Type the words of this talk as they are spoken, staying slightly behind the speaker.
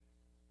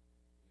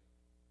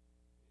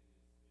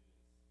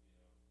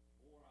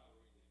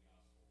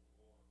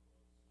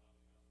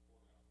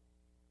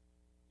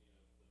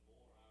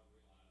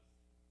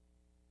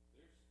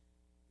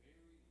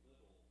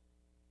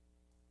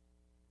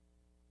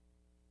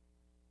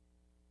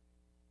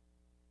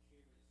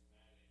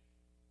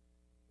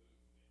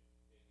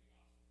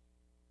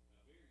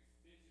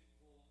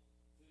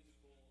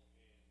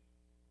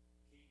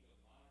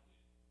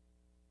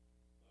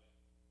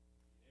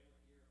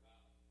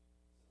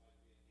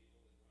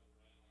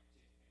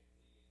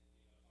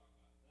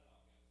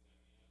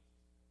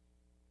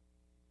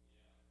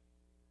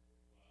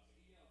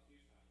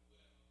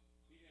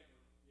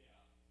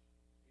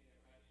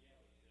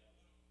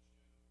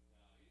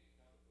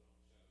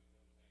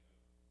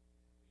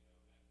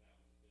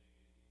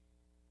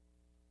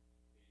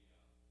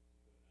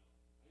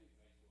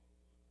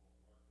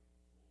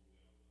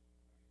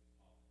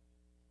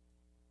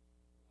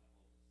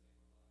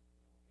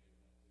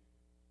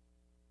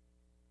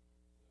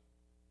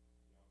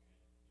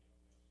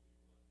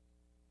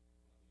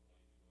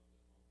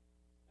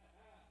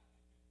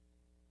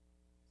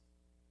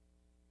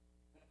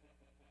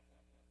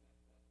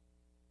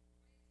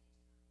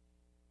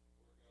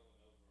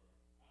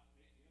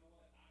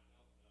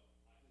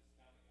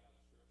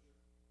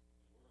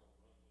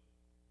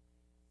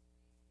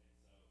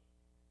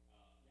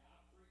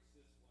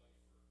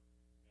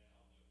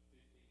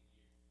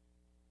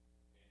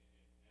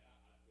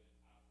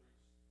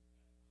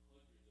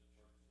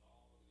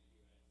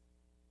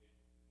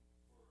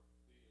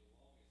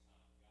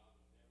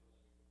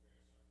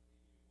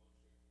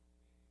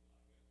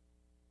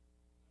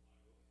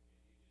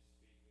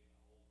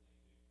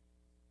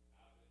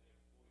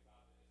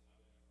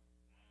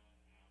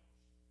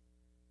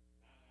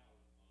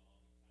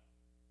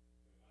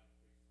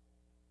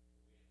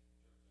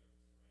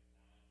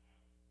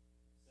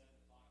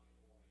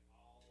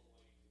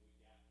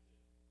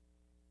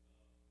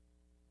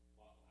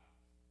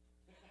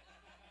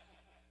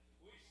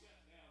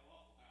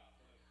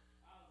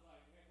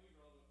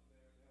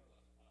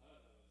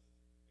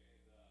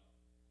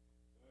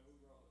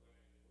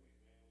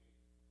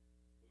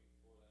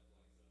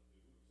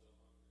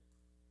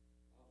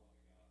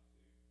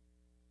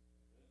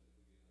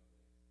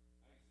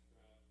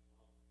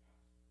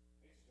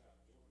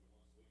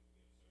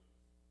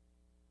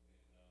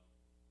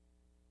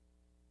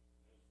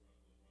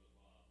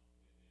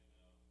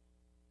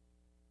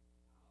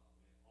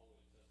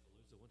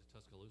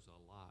Tuscaloosa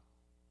a lot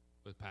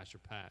with Pastor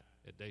Pat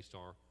at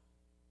Daystar.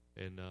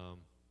 And, oh,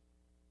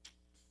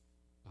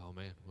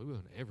 man, we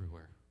went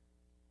everywhere.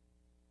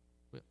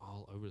 We went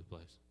all over the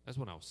place. That's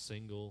when I was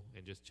single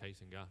and just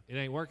chasing God. It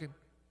ain't working?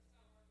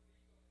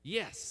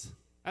 Yes.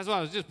 That's what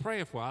I was just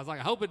praying for. I was like,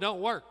 I hope it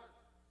don't work.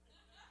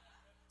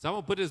 So I'm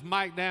going to put this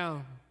mic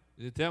down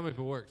and tell me if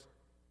it works.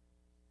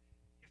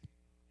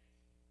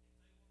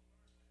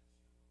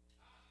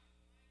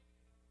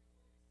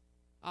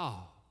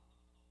 Oh,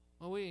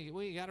 well, we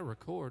ain't got to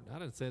record. I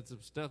done said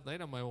some stuff they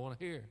don't might want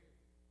to hear.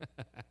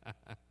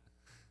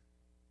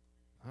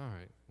 All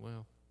right,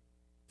 well,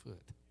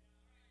 foot.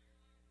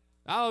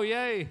 Oh,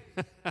 yay.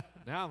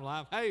 Now I'm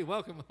live. Hey,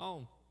 welcome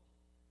home.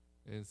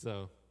 And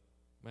so,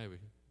 maybe.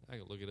 I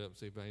can look it up and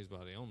see if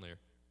anybody on there.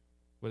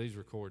 But he's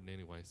recording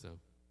anyway, so,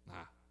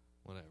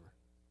 whatever.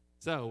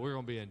 So, we're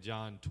going to be in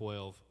John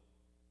 12.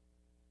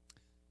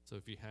 So,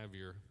 if you have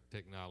your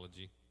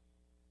technology,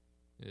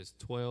 it's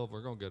 12.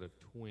 We're going to go to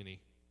 20.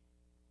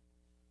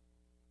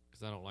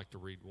 Because I don't like to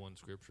read one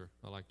scripture.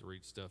 I like to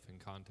read stuff in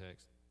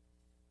context.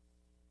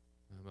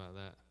 How about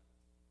that?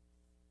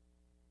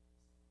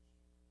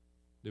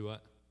 Do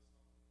what?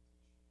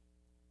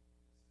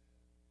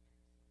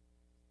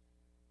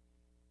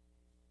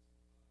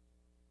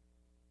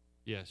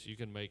 Yes, you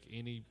can make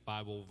any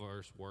Bible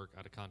verse work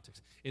out of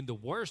context. In the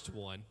worst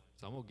one,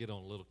 so I'm going to get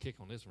on a little kick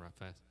on this one right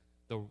fast.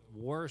 The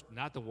worst,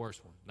 not the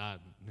worst one, not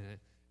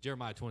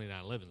Jeremiah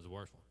 29:11 is the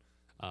worst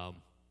one.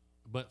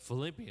 But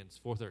Philippians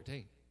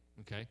 4:13,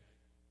 okay?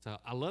 So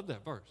I love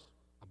that verse.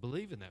 I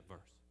believe in that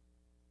verse.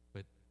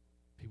 But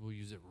people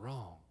use it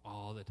wrong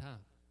all the time.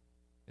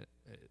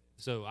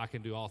 So I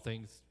can do all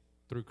things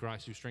through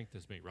Christ who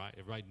strengthens me, right?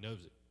 Everybody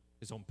knows it.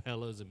 It's on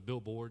Pellas and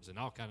billboards and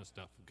all kind of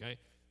stuff, okay?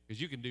 Because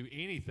you can do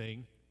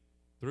anything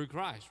through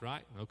Christ,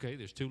 right? Okay,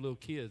 there's two little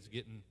kids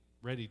getting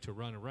ready to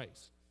run a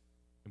race.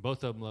 And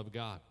both of them love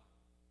God.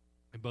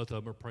 And both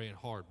of them are praying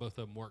hard. Both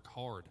of them work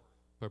hard,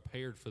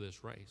 prepared for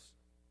this race.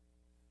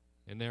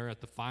 And they're at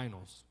the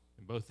finals.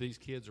 And both these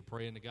kids are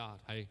praying to God.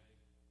 Hey,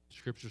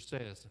 Scripture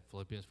says,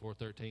 Philippians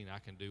 4:13, I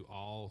can do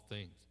all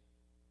things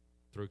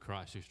through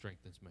Christ who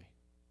strengthens me.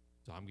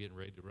 So I'm getting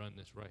ready to run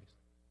this race.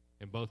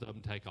 And both of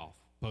them take off.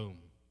 Boom.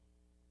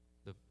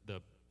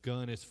 The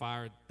gun is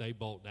fired. They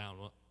bolt down.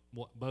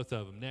 Both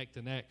of them neck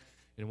to neck.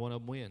 And one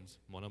of them wins.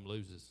 One of them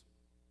loses.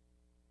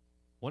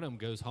 One of them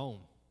goes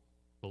home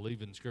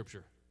believing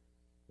Scripture.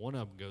 One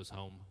of them goes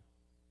home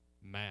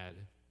mad,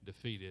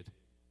 defeated,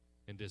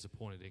 and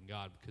disappointed in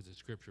God because the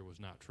Scripture was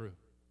not true.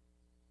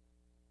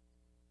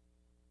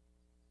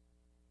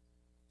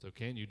 So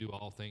can you do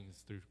all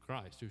things through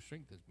Christ who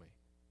strengthens me?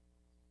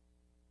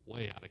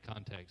 Way out of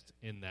context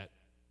in that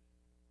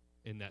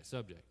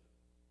subject,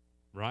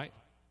 right?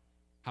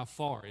 How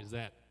far is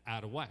that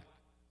out of whack?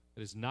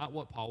 It is not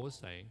what Paul was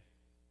saying.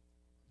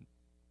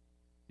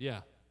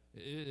 Yeah,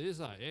 it is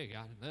like, hey,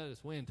 God, let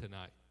us win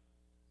tonight.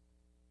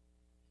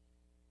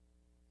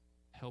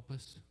 Help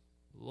us,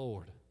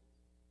 Lord,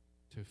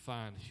 to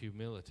find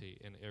humility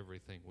in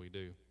everything we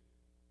do.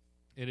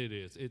 And it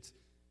is.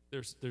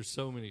 There's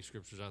so many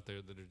scriptures out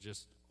there that are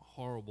just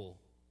horrible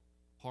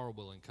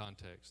in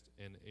context.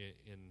 And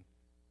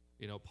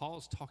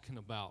Paul's talking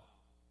about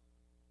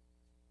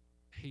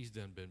he's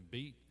done been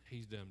beat,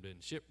 he's done been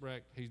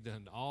shipwrecked, he's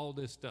done all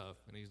this stuff.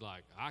 And he's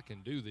like, I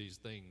can do these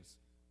things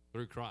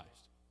through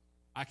Christ.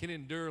 I can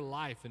endure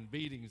life and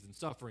beatings and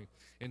suffering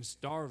and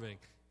starving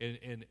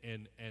and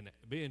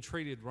being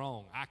treated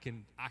wrong. I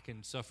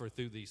can suffer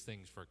through these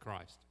things for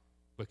Christ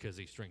because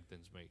he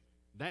strengthens me.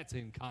 That's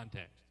in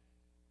context.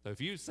 So if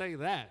you say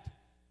that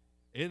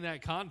in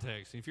that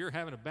context, if you're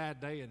having a bad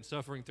day and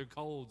suffering through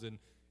colds and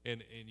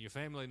your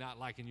family not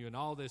liking you and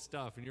all this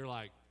stuff, and you're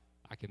like,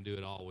 I can do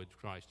it all with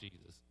Christ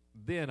Jesus,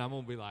 then I'm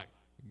going to be like,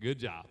 good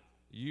job.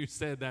 You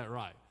said that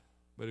right.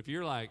 But if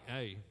you're like,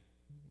 hey,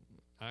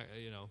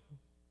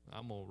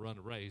 I'm going to run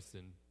a race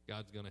and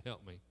God's going to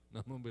help me,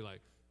 I'm going to be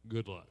like,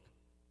 good luck.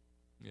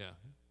 Yeah,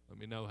 let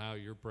me know how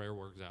your prayer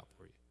works out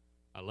for you.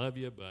 I love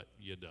you, but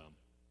you're dumb.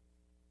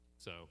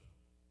 So,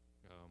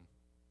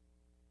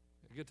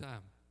 a good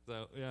time.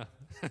 So, yeah,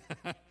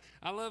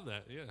 I love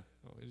that. Yeah,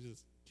 we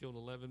just killed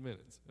 11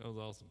 minutes. That was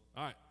awesome.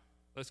 All right,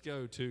 let's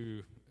go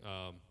to,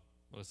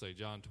 let's say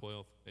John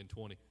 12 and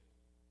 20.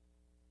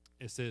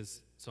 It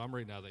says, so I'm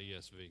reading out of the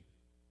ESV. It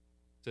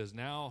says,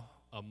 now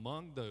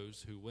among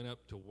those who went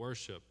up to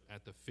worship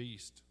at the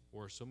feast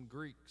were some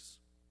Greeks.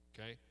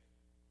 Okay?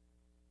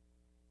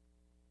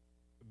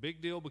 A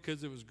big deal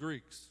because it was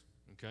Greeks.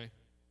 Okay?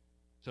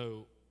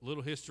 So,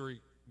 little history,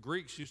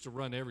 Greeks used to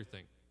run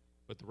everything.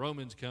 But the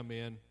Romans come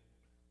in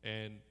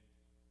and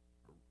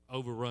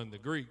overrun the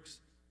Greeks.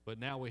 But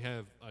now we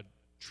have a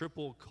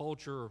triple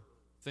culture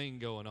thing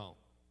going on.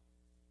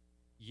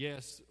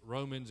 Yes,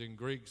 Romans and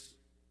Greeks,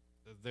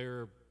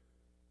 their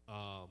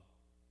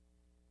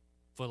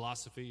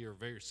philosophy are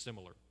very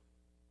similar.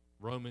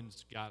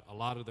 Romans got a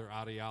lot of their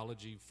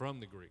ideology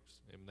from the Greeks,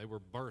 and they were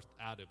birthed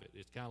out of it.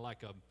 It's kind of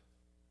like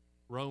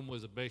Rome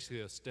was basically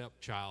a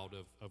stepchild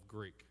of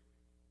Greek.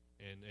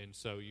 And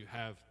so you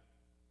have,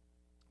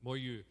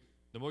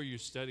 The more you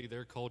study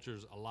their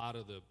cultures, a lot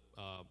of the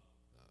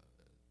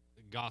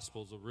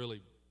Gospels will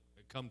really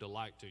come to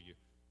light to you,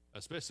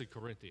 especially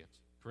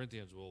Corinthians.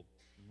 Corinthians will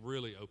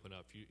really open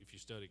up if you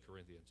study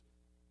Corinthians.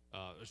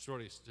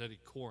 Study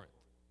Corinth.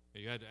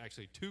 You had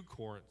actually 2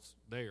 Corinths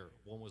there.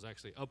 One was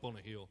actually up on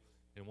a hill,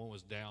 and one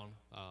was down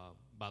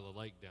by the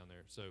lake down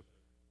there. So,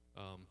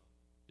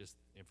 just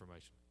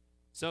information.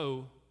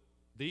 So,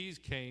 these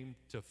came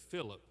to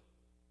Philip,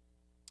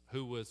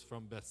 who was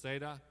from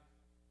Bethsaida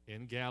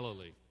in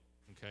Galilee,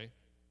 okay,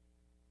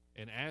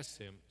 and asked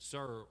him,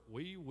 "Sir,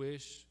 we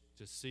wish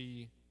to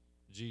see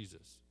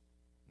Jesus."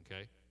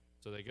 Okay,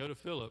 so they go to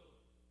Philip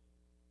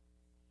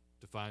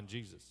to find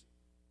Jesus.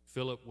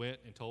 Philip went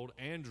and told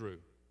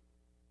Andrew.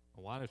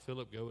 Why did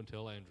Philip go and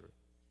tell Andrew?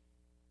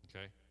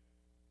 Okay,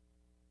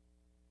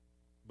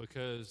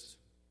 because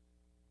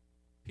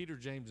Peter,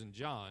 James, and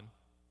John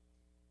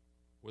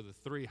were the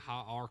 3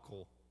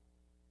 hierarchical.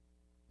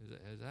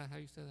 Is that how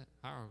you say that?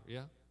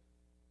 Yeah.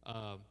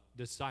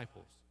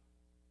 Disciples.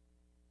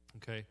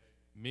 Okay.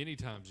 Many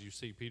times you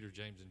see Peter,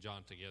 James, and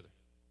John together.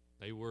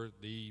 They were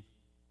the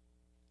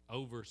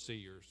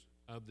overseers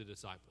of the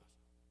disciples.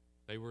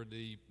 They were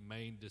the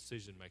main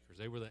decision makers.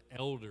 They were the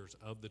elders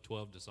of the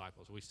 12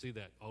 disciples. We see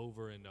that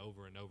over and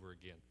over and over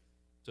again.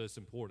 So it's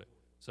important.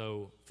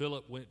 So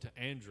Philip went to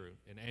Andrew,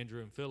 and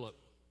Andrew and Philip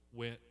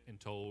went and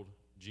told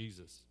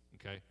Jesus.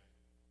 Okay.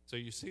 So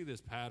you see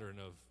this pattern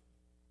of,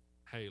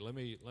 hey, let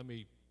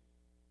me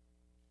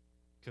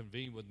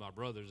convene with my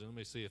brothers and let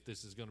me see if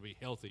this is going to be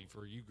healthy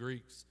for you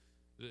Greeks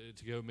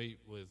to go meet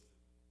with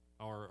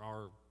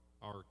our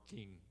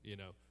king, you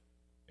know.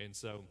 And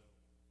so,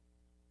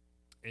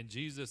 and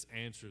Jesus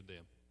answered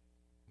them,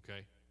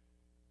 okay?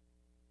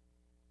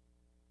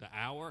 The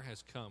hour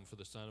has come for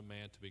the Son of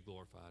Man to be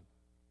glorified.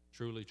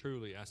 Truly,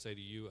 truly, I say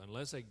to you,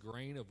 unless a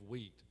grain of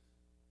wheat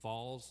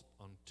falls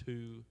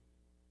onto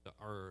the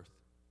earth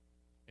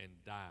and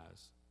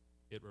dies,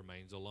 it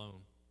remains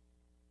alone.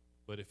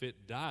 But if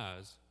it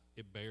dies,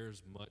 it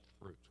bears much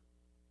fruit.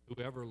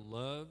 Whoever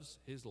loves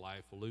his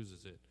life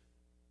loses it.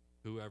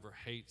 Whoever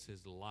hates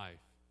his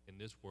life in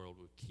this world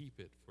will keep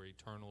it for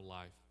eternal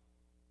life.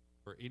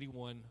 If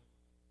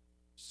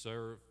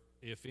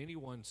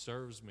anyone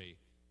serves me,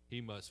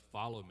 he must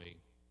follow me.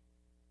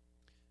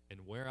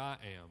 And where I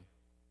am,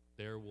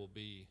 there will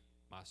be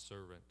my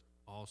servant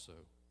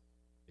also.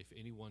 If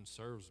anyone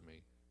serves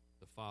me,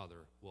 the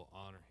Father will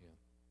honor him.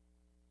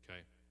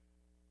 Okay?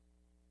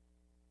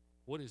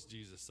 What is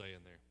Jesus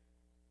saying there?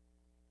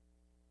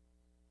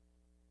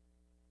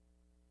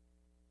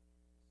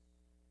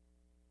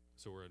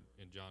 So we're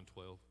in John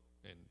 12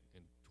 and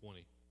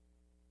 20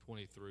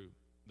 through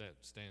that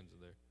stanza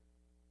there.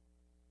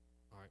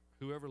 All right.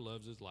 Whoever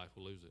loves his life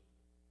will lose it.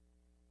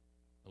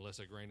 Unless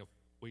a grain of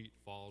wheat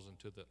falls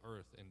into the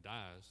earth and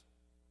dies,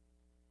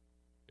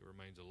 it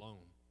remains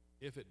alone.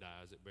 If it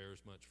dies, it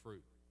bears much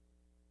fruit.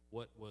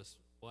 What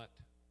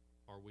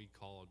are we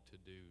called to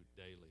do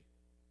daily?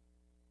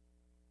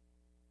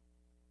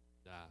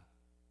 Die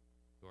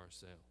to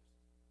ourselves.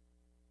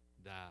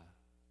 Die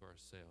to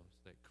ourselves,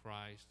 that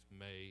Christ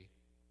may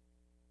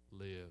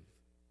live.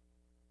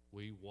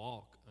 We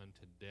walk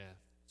unto death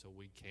so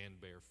we can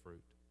bear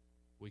fruit.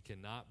 We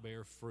cannot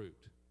bear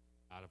fruit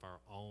out of our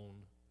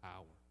own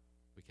power.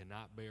 We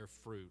cannot bear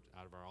fruit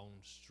out of our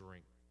own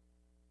strength.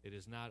 It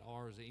is not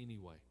ours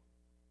anyway.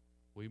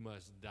 We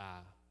must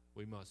die.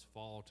 We must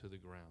fall to the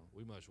ground.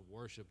 We must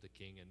worship the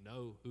King and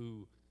know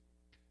who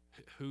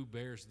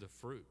bears the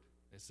fruit.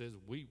 It says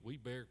we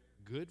bear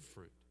good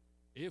fruit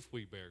if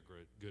we bear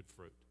good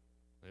fruit.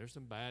 There's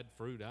some bad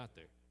fruit out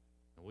there,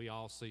 and we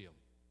all see them,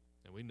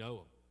 and we know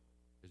them.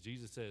 Because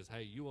Jesus says,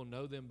 hey, you will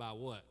know them by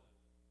what?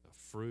 The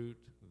fruit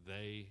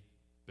they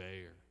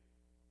bear.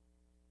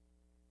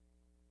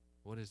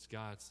 What does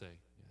God say?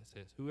 It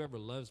says, whoever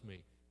loves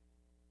me,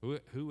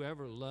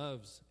 whoever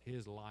loves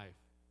his life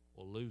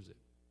will lose it.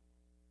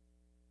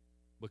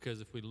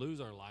 Because if we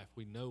lose our life,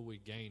 we know we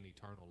gain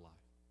eternal life.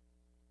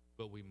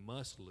 But we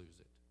must lose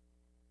it.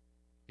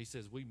 He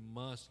says we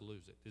must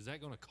lose it. Is that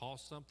going to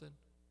cost something?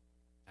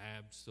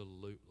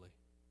 Absolutely.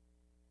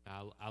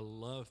 I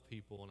love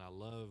people, and I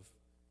love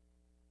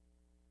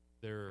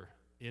their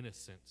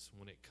innocence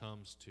when it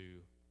comes to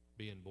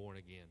being born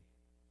again.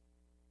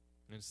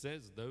 And it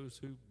says those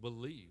who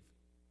believe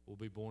will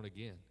be born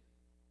again.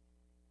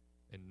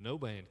 And no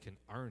man can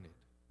earn it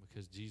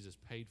because Jesus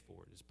paid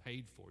for it. It's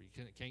paid for. You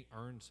can't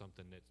earn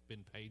something that's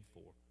been paid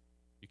for.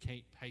 You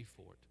can't pay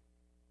for it.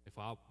 If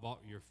I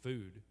bought your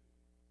food,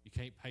 you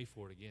can't pay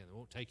for it again. They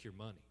won't take your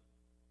money.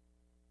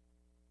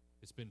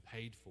 It's been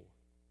paid for.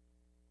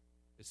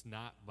 It's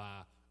not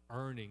by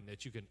earning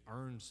that you can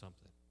earn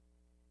something,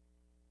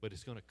 but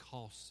it's going to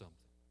cost something.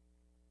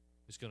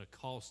 It's going to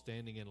cost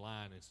standing in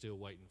line and still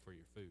waiting for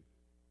your food.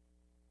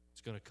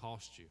 It's going to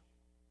cost you.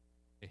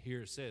 And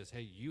here it says,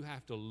 hey, you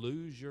have to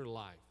lose your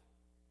life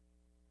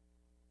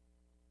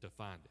to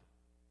find it.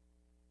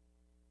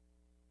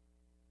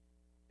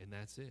 And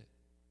that's it.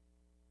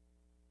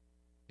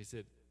 He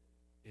said,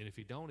 and if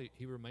he don't,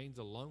 he remains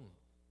alone.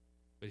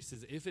 But he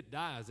says, if it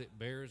dies, it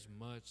bears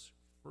much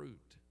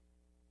fruit.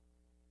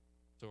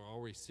 So are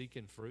we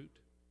seeking fruit?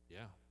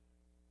 Yeah,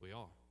 we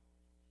are.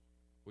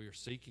 We are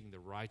seeking the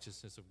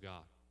righteousness of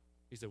God.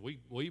 He said,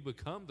 we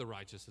become the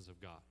righteousness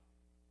of God.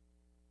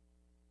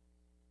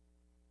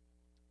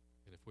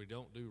 And if we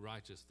don't do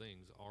righteous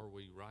things, are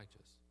we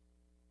righteous?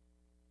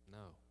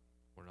 No,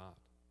 we're not.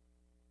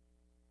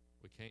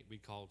 We can't be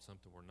called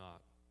something we're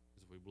not.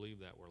 Because if we believe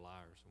that, we're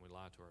liars and we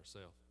lie to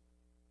ourselves.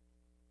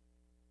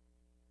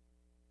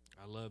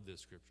 I love this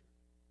scripture.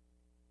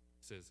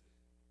 It says,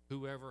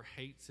 whoever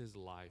hates his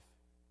life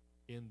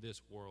in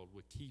this world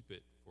would keep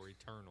it for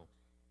eternal.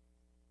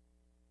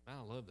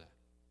 I love that.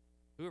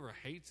 Whoever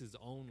hates his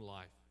own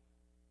life.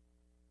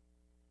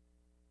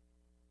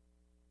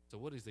 So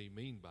what does he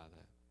mean by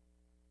that?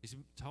 He's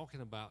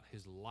talking about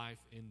his life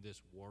in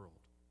this world.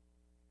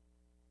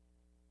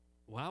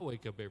 Well, I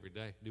wake up every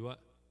day. Do what?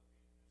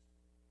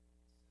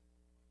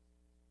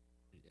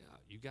 Yeah,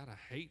 you got to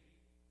hate.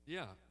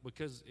 Yeah,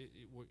 because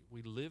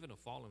we live in a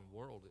fallen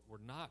world.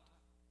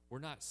 We're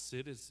not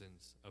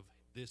citizens of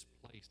this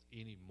place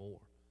anymore.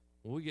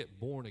 When we get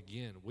born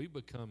again, we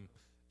become,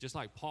 just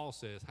like Paul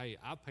says, hey,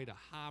 I paid a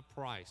high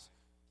price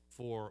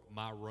for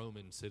my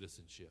Roman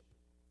citizenship.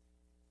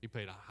 He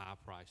paid a high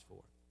price for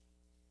it.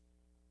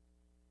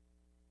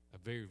 A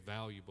very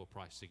valuable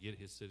price to get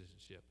his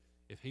citizenship.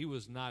 If he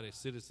was not a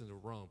citizen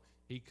of Rome,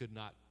 he could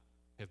not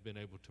have been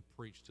able to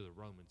preach to the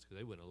Romans because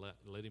they wouldn't have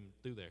let him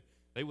through there.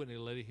 They wouldn't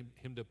have let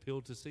him to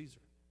appeal to Caesar.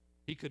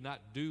 He could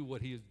not do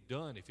what he has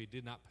done if he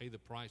did not pay the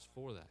price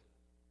for that.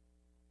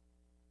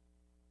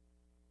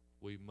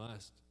 We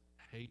must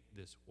hate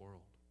this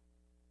world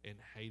and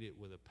hate it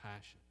with a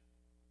passion.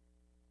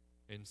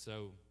 And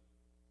so,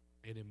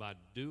 and by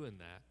doing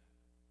that,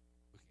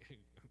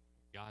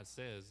 God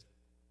says,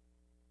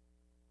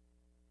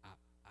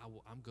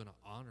 I'm going to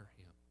honor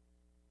him.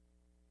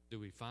 Do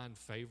we find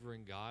favor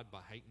in God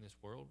by hating this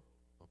world?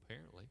 Well,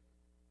 apparently.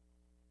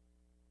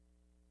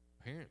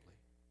 Apparently.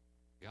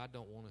 God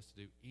don't want us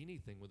to do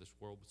anything with this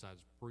world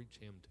besides preach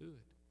him to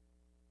it.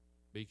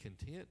 Be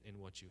content in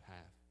what you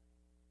have.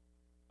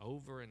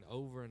 Over and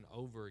over and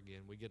over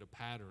again, we get a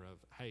pattern of,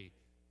 hey,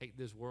 hate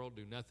this world,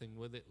 do nothing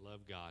with it,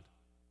 love God.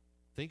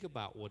 Think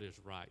about what is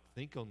right.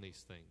 Think on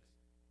these things.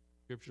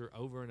 Scripture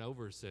over and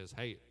over says,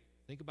 hey,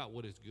 think about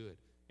what is good,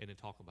 and then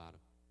talk about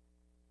them.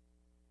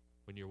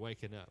 When you're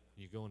waking up,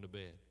 when you're going to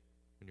bed,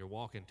 when you're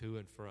walking to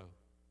and fro,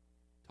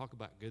 talk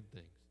about good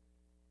things,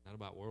 not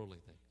about worldly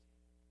things.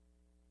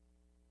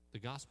 The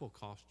gospel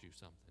costs you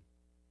something.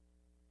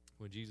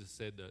 When Jesus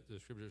said that, the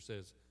scripture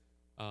says,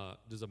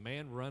 does a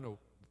man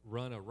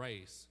run a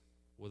race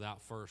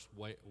without first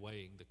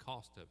weighing the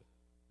cost of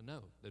it?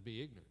 No, they'd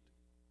be ignorant.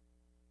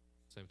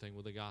 Same thing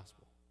with the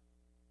gospel.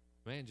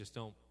 Man just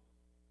don't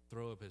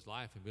throw up his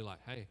life and be like,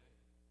 hey,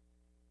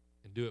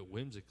 and do it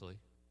whimsically,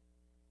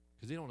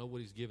 because he don't know what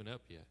he's given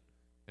up yet.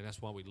 And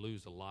that's why we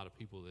lose a lot of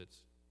people that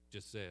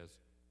just says,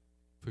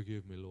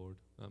 forgive me, Lord.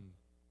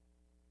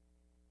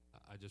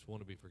 I just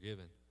want to be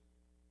forgiven.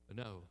 But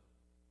no,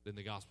 then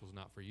the gospel's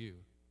not for you.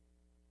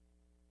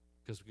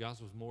 Because the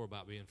gospel's more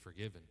about being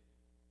forgiven.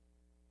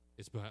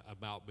 It's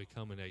about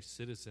becoming a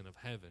citizen of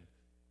heaven,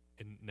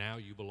 and now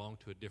you belong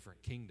to a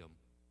different kingdom.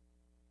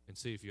 And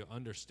see, if you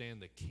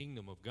understand the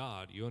kingdom of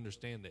God, you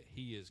understand that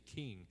he is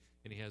king,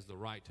 and he has the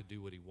right to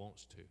do what he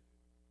wants to.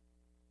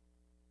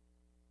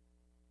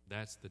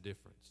 That's the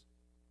difference.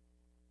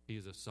 He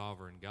is a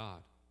sovereign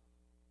God.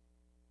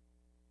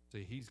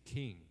 See, he's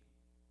king.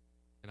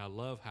 And I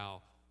love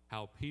how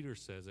Peter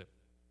says it.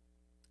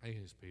 I think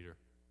it's Peter.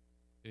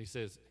 And he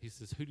says,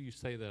 who do you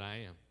say that I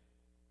am?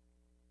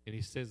 And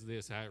he says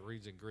this, how it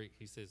reads in Greek.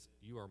 He says,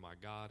 you are my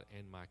God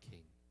and my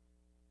king.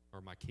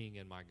 Or my king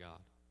and my God.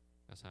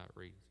 That's how it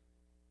reads.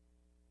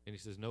 And he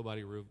says,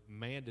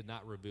 man did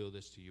not reveal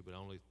this to you, but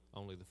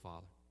only the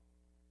Father.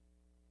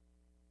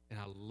 And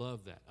I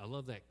love that. I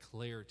love that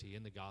clarity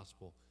in the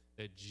gospel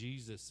that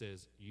Jesus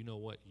says, you know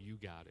what? You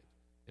got it.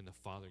 And the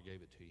Father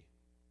gave it to you.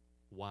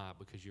 Why?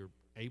 Because you're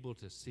able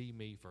to see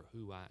me for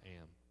who I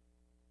am.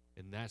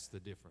 And that's the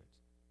difference.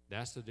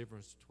 That's the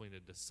difference between a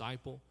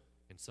disciple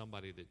and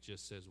somebody that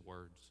just says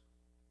words.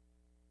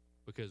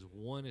 Because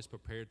one is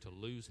prepared to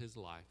lose his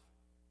life,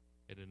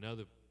 and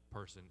another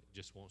person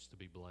just wants to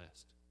be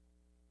blessed.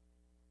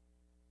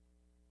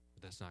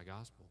 But that's not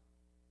gospel.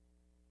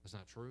 That's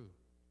not true.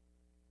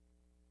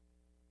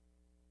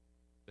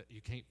 That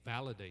you can't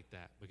validate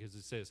that, because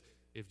it says,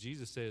 if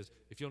Jesus says,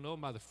 if you'll know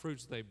them by the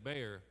fruits they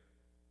bear,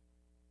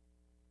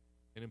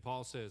 and then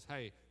Paul says,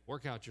 hey,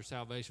 work out your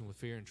salvation with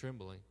fear and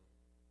trembling.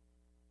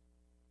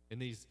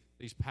 And these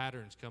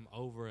patterns come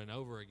over and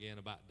over again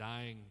about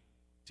dying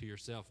to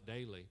yourself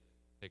daily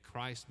that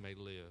Christ may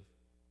live.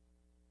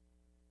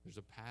 There's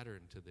a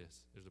pattern to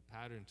this. There's a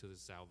pattern to this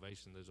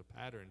salvation. There's a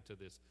pattern to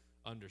this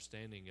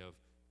understanding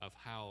of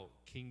how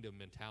kingdom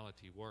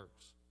mentality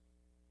works.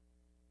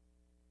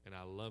 And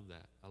I love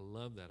that. I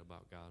love that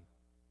about God.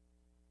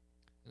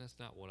 And that's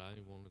not what I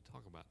want to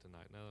talk about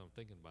tonight, now that I'm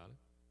thinking about it.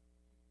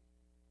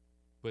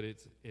 But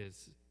it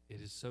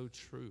is so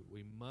true.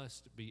 We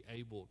must be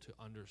able to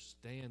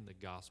understand the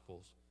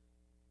Gospels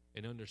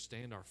and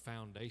understand our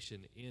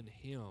foundation in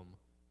Him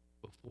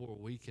before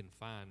we can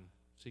find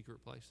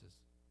secret places,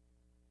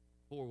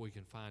 before we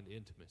can find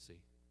intimacy,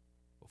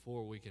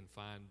 before we can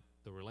find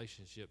the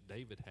relationship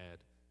David had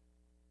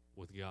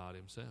with God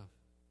himself.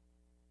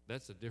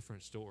 That's a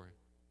different story.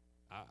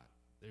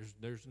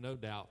 There's no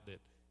doubt that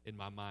in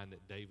my mind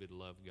that David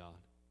loved God.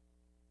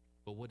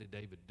 But what did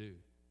David do?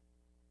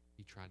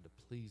 He tried to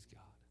please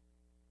God.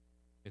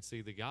 And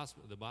see,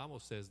 the Bible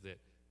says that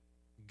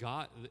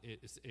God,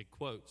 it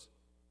quotes,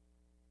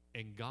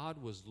 and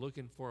God was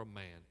looking for a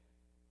man,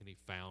 and he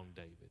found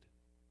David.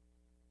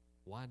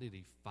 Why did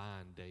he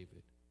find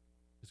David?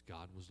 Because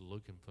God was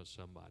looking for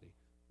somebody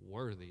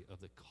worthy of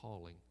the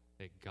calling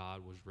that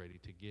God was ready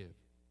to give.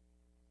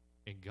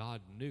 And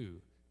God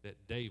knew that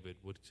David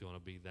was going to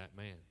be that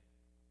man.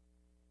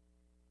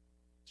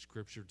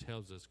 Scripture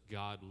tells us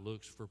God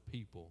looks for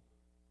people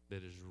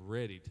that is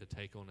ready to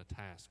take on a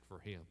task for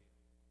him.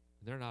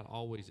 And they're not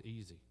always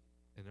easy,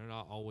 and they're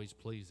not always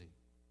pleasing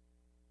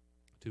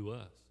to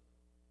us.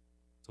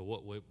 So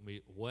what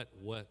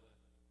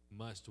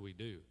must we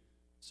do?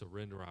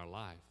 Surrender our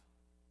life,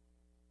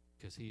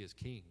 because he is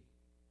king.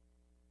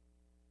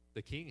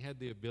 The king had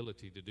the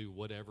ability to do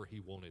whatever he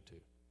wanted to.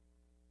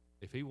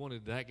 If he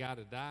wanted that guy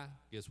to die,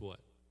 guess what?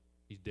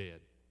 He's dead.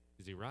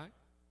 Is he right?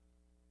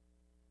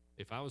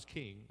 If I was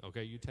king,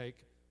 okay, you take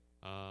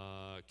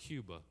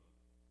Cuba.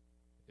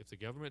 If the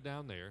government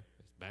down there,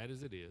 as bad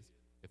as it is,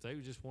 if they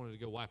just wanted to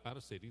go wipe out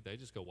a city, they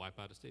just go wipe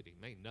out a city.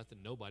 There ain't nothing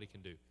nobody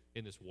can do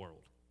in this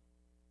world,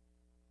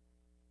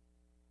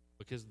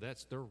 because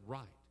that's their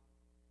right.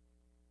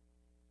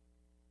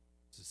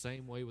 It's the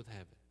same way with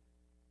heaven.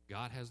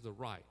 God has the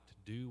right to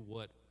do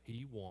what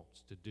he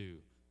wants to do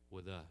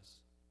with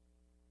us.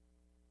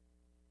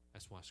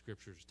 That's why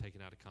Scripture is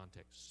taken out of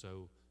context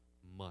so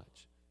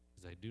much,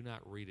 because they do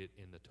not read it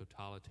in the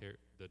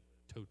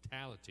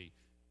totality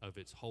of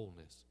its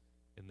wholeness,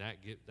 and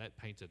that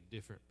paints a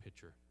different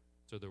picture.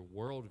 So their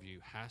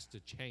worldview has to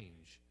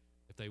change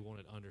if they want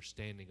an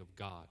understanding of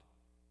God.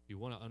 If you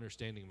want an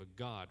understanding of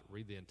God,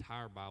 read the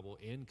entire Bible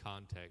in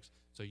context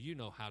so you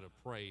know how to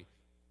pray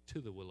to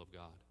the will of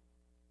God.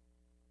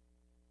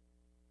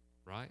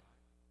 Right?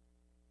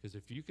 Because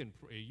if you can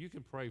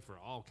pray for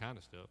all kind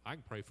of stuff. I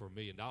can pray for $1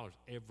 million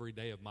every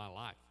day of my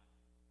life.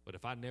 But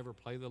if I never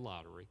play the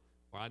lottery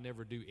or I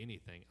never do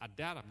anything, I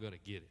doubt I'm going to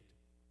get it.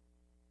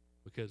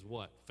 Because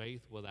what?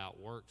 Faith without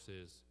works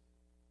is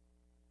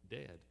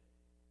dead.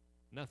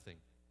 Nothing.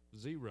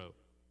 Zero.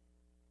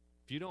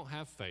 If you don't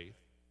have faith,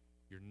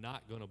 you're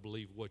not going to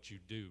believe what you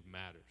do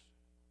matters.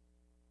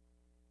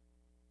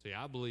 See,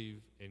 I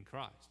believe in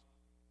Christ.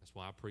 That's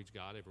why I preach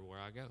God everywhere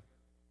I go.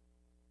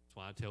 That's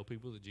why I tell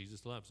people that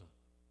Jesus loves them.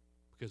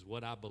 Because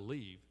what I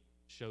believe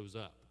shows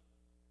up.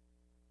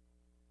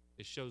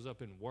 It shows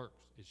up in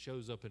works. It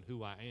shows up in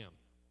who I am.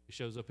 It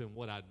shows up in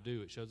what I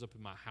do. It shows up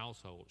in my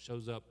household. It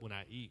shows up when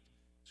I eat.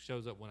 It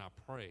shows up when I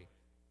pray.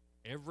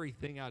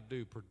 Everything I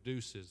do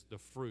produces the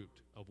fruit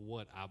of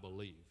what I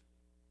believe.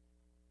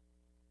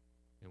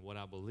 And what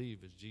I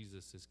believe is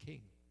Jesus is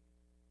king.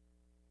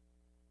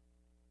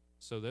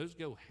 So those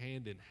go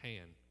hand in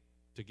hand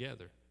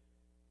together.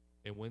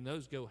 And when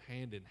those go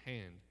hand in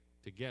hand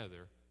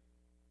together,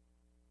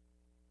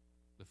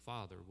 the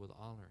Father will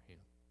honor him.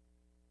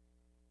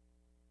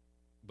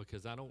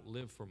 Because I don't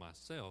live for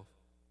myself,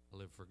 I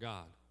live for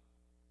God.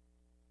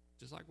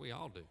 Just like we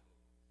all do.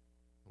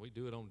 We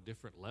do it on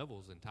different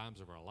levels in times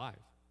of our life.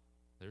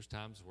 There's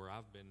times where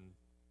I've been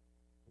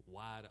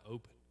wide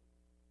open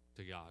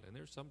to God. And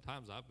there's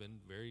sometimes I've been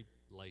very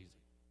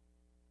lazy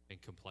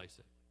and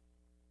complacent.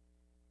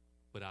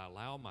 But I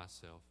allow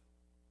myself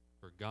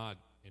for God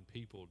and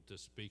people to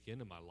speak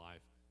into my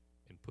life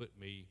and put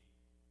me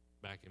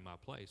back in my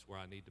place where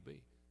I need to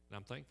be. And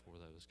I'm thankful for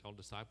that. It's called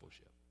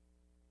discipleship.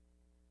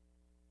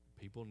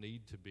 People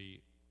need to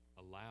be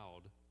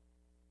allowed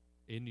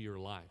into your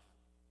life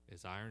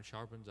as iron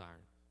sharpens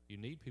iron. You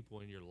need people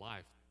in your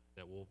life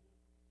that will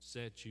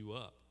set you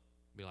up.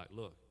 Be like,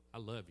 look, I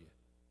love you,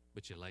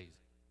 but you're lazy.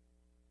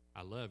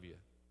 I love you,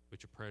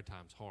 but your prayer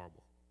time's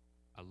horrible.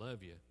 I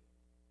love you,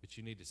 but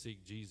you need to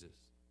seek Jesus.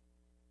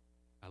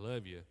 I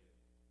love you,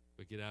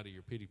 but get out of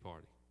your pity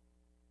party.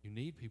 You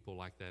need people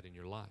like that in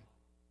your life.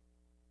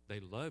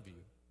 They love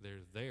you. They're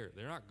there.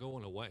 They're not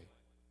going away.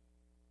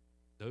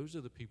 Those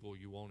are the people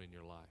you want in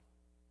your life.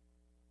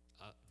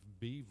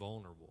 Be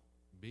vulnerable.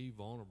 Be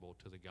vulnerable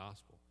to the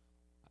gospel.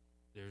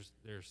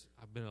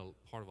 I've been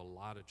a part of a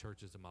lot of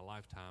churches in my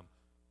lifetime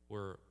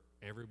where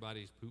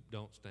everybody's poop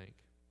don't stink.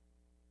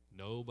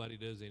 Nobody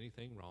does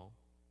anything wrong.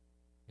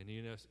 And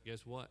you know,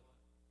 guess what?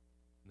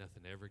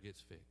 Nothing ever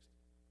gets fixed.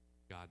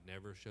 God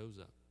never shows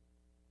up.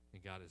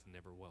 And God is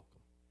never welcome.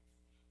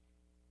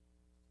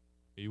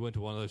 You went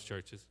to one of those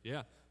churches?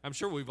 Yeah. I'm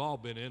sure we've all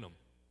been in them.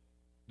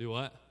 Do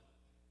what?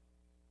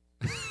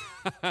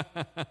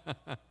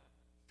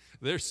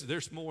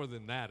 There's more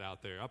than that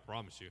out there, I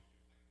promise you.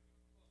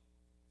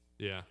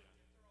 Yeah.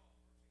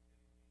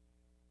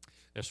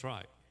 That's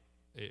right.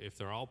 If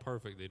they're all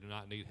perfect, they do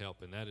not need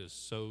help, and that is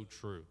so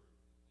true.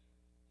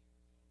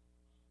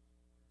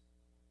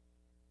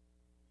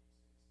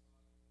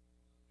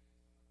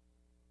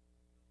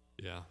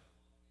 Yeah.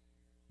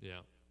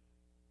 Yeah.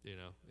 You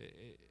know,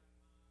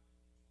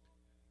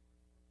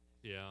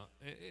 yeah.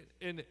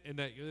 And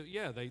that,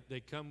 yeah, they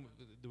come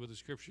with the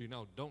scripture,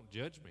 don't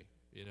judge me,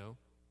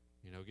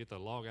 get the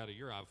log out of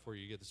your eye before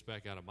you get the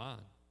speck out of mine.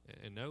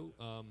 And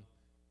no,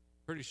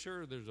 pretty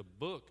sure there's a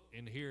book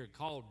in here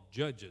called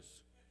Judges.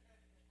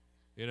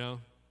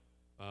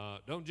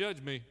 Don't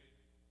judge me.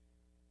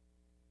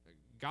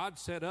 God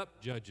set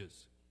up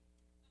judges.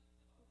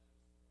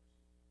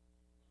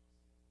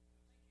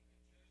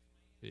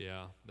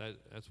 Yeah,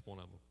 that's one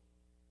of them.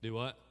 Do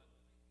what?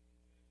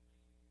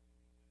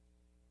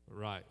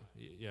 Right.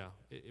 Yeah.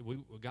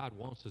 God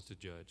wants us to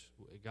judge.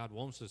 God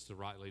wants us to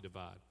rightly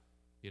divide.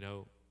 He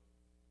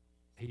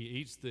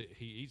eats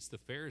the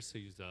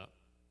Pharisees up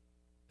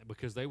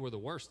because they were the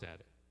worst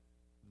at it.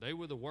 They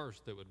were the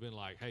worst that would have been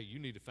like, hey, you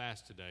need to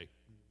fast today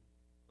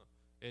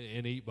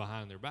and eat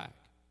behind their back,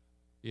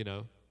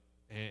 and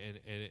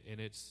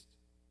it's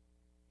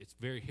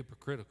very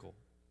hypocritical.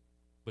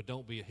 But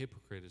don't be a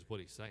hypocrite is what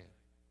he's saying.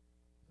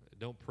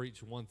 Don't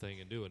preach one thing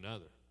and do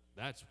another.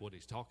 That's what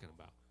he's talking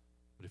about.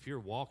 But if you're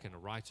walking a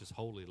righteous,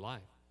 holy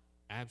life,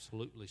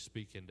 absolutely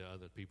speak into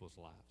other people's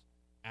lives.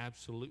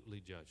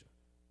 Absolutely judge them.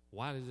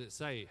 Why does it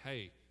say,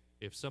 hey,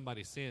 if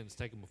somebody sins,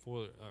 take him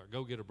before, or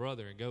go get a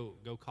brother and go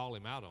call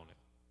him out on it?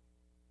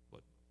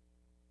 What?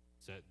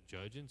 Is that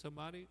judging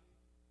somebody?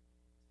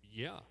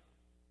 Yeah.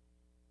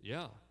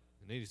 Yeah.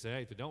 And then he say,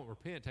 hey, if they don't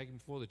repent, take him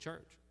before the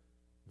church.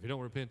 If you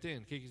don't repent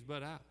then, kick his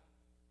butt out.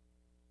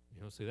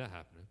 You don't see that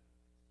happening.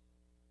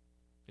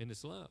 And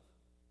it's love.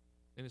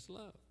 And it's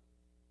love.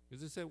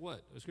 Because it said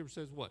what? The scripture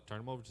says what? Turn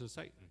them over to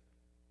Satan.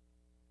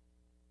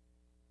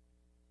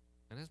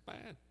 And that's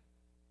bad.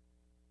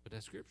 But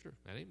that's scripture.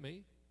 That ain't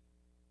me.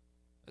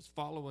 That's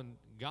following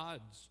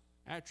God's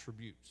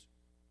attributes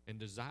and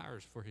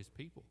desires for his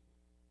people.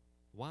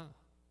 Why?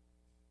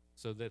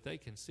 So that they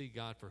can see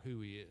God for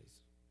who he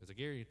is. Because I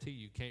guarantee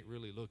you can't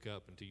really look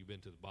up until you've been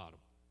to the bottom.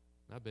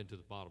 And I've been to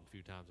the bottom a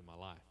few times in my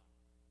life.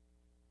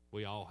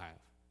 We all have.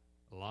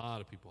 A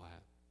lot of people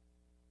have.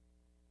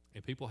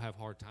 And people have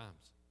hard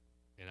times.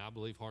 And I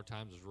believe hard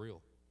times is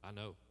real. I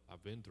know.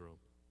 I've been through them.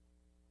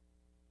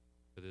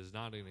 But it's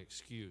not an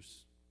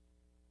excuse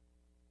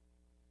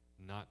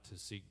not to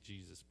seek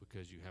Jesus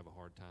because you have a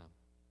hard time.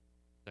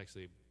 It's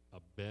actually a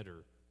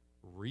better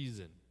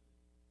reason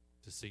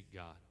to seek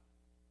God.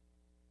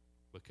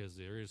 Because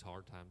there is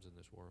hard times in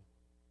this world.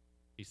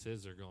 He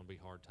says there are going to be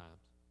hard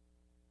times.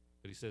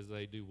 But he says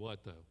they do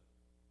what, though?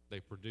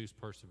 They produce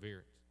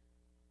perseverance.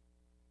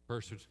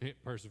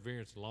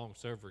 Perseverance and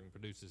long-suffering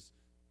produces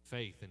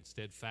faith and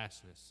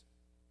steadfastness.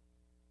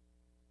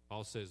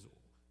 Paul says,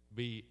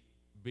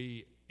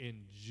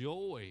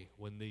 enjoy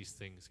when these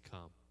things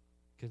come.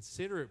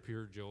 Consider it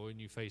pure joy when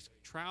you face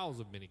trials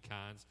of many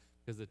kinds,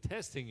 because the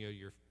testing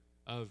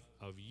of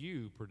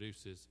you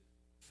produces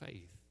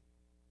faith.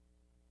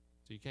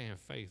 So you can't have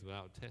faith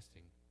without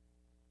testing.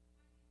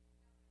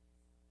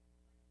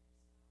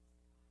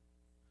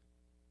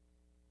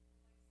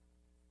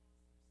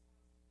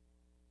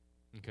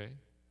 Okay.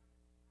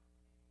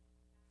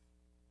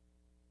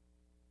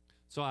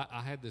 So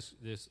I had this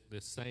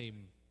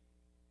same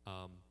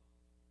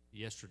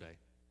yesterday.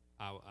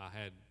 I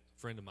had a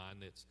friend of mine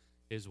that's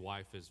his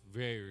wife is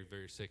very,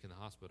 very sick in the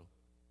hospital.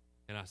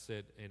 And I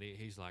said, and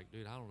he's like,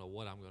 dude, I don't know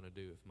what I'm going to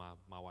do if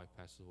my wife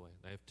passes away.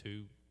 They have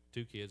two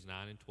kids,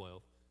 9 and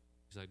 12.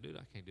 He's like, dude,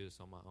 I can't do this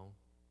on my own.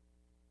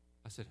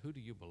 I said, who do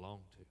you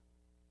belong to?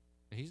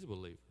 And he's a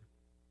believer.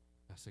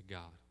 I said,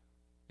 God.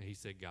 And he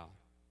said, God.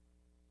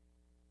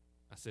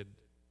 I said,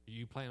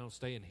 you plan on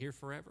staying here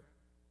forever?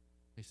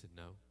 He said,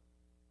 no.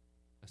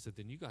 I said,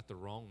 then you got the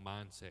wrong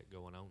mindset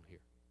going on here.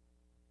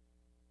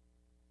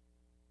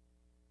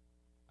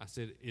 I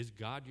said, is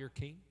God your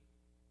king?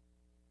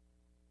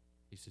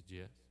 He said,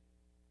 yes.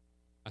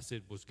 I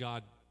said, was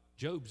God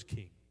Job's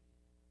king?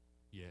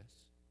 Yes.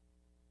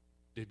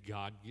 Did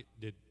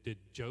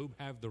Job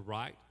have the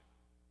right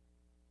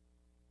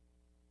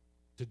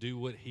to do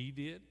what he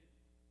did?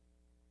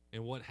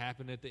 And what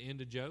happened at the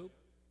end of Job?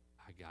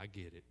 I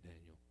get it,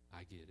 Daniel.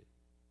 I get it.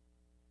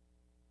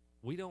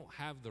 We don't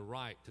have the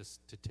right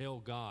to tell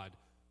God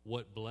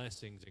what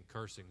blessings and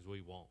cursings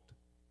we want.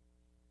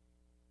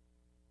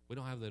 We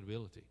don't have that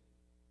ability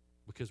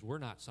because we're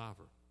not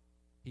sovereign.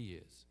 He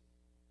is.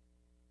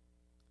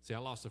 See, I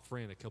lost a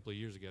friend a couple of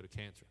years ago to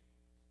cancer.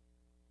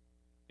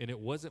 And it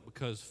wasn't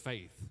because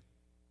faith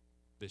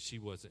that she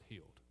wasn't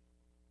healed.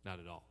 Not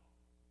at all.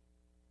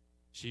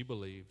 She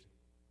believed.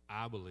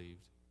 I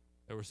believed.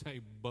 There was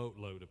a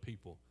boatload of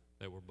people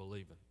that were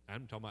believing.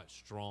 I'm talking about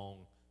strong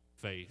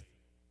faith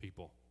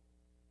people.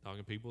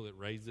 Talking people that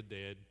raise the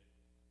dead.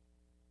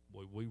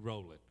 We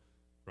roll it,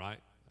 right?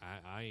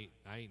 I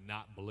ain't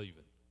not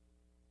believing.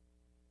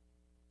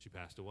 She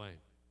passed away.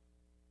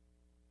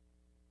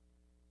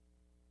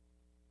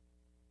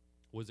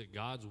 Was it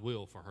God's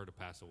will for her to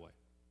pass away?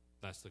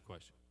 That's the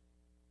question.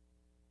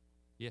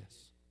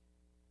 Yes.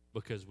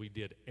 Because we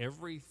did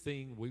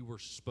everything we were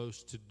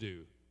supposed to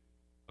do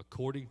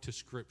according to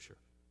Scripture.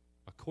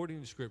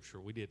 According to Scripture,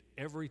 we did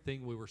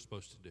everything we were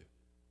supposed to do.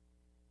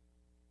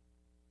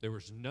 There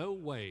was no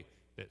way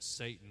that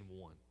Satan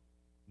won.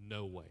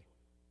 No way.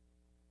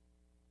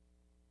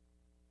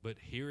 But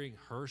hearing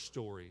her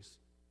stories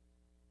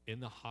in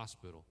the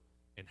hospital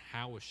and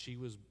how she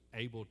was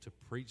able to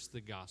preach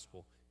the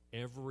gospel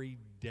every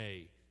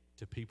day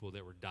to people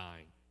that were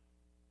dying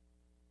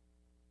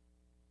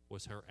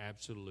was her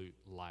absolute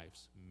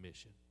life's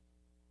mission.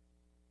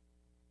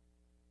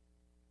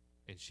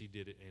 And she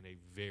did it in a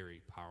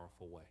very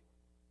powerful way.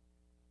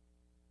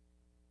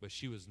 But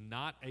she was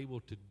not able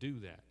to do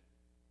that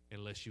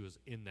unless she was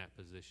in that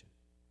position.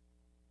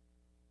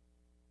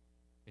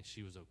 And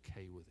she was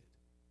okay with it.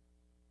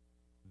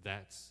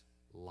 That's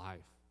life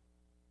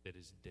that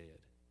is dead.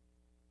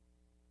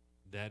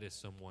 That is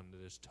someone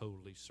that is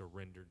totally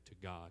surrendered to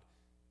God.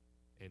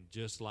 And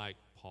just like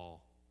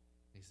Paul,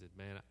 he said,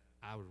 man,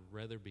 I would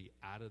rather be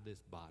out of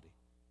this body,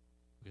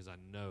 because I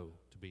know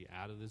to be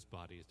out of this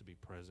body is to be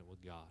present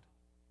with God.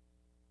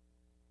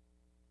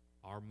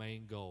 Our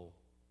main goal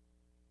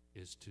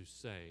is to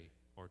say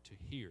or to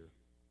hear,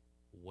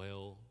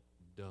 well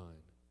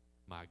done,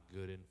 my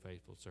good and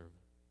faithful servant.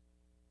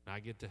 When I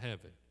get to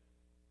heaven,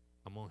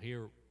 I'm going to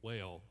hear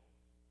well,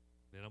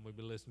 then I'm going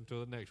to be listening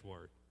to the next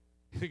word.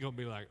 It's going to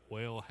be like,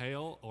 well,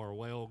 hell, or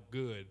well,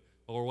 good,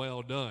 or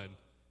well done.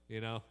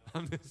 You know,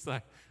 I'm just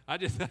like, I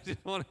just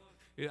want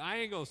to, I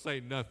ain't going to say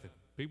nothing.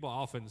 People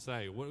often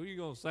say, what are you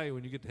going to say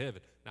when you get to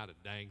heaven? Not a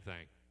dang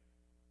thing.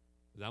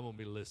 Because I'm going to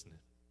be listening.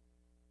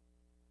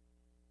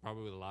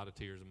 Probably with a lot of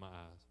tears in my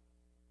eyes.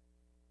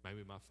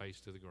 Maybe my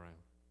face to the ground.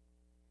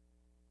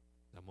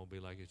 I'm going to be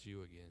like, it's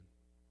you again.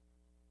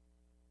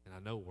 And I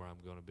know where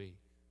I'm going to be.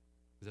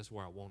 Because that's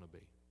where I want to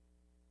be.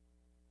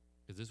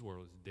 Because this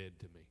world is dead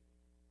to me.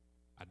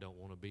 I don't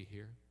want to be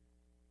here.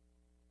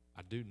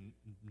 I do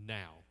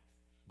now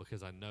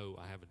because I know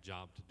I have a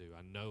job to do.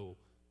 I know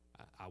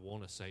I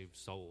want to save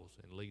souls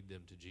and lead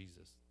them to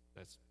Jesus.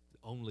 That's the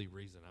only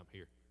reason I'm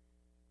here.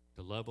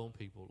 To love on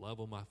people, love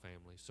on my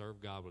family,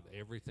 serve God with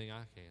everything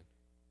I can.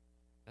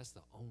 That's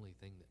the only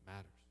thing that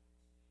matters.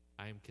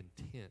 I am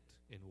content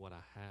in what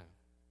I have.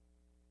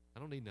 I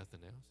don't need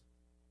nothing else.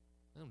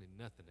 I don't need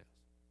nothing else.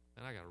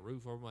 And I got a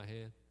roof over my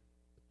head,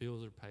 the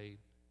bills are paid,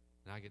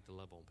 and I get to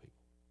love on people.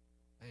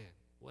 Man,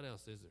 what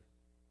else is there?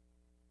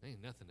 There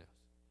ain't nothing else.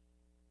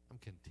 I'm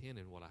content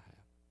in what I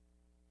have.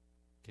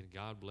 Can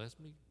God bless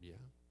me? Yeah.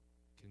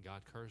 Can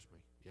God curse me?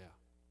 Yeah.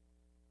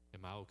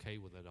 Am I okay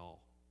with it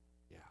all?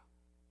 Yeah.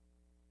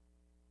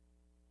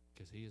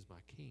 Because he is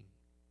my king.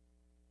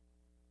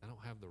 I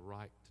don't have the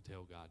right to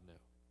tell God no.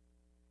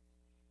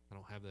 I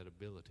don't have that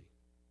ability.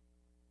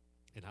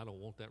 And I don't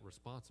want that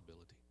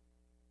responsibility.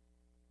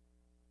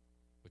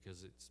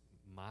 Because it's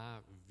my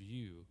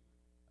view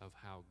of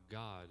how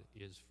God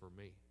is for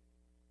me.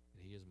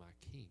 And he is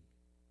my king.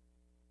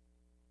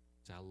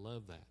 So I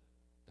love that.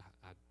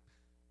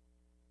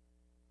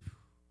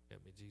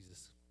 Help me,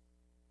 Jesus.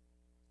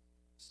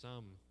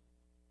 Some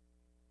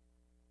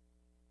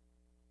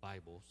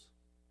Bibles,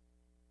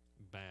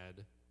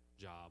 bad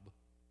job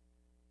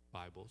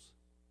Bibles,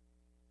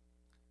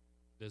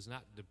 does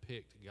not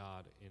depict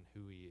God in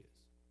who he is.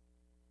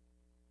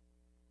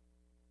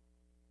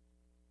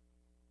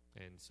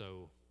 And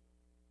so,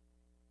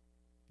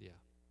 yeah,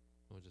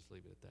 we'll just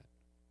leave it at that.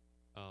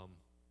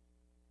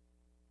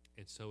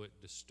 And so it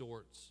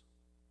distorts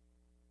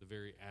the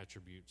very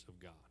attributes of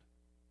God.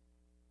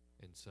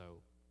 And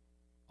so,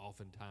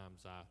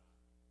 oftentimes I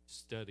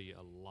study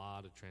a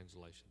lot of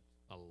translations,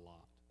 a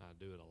lot. I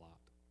do it a lot,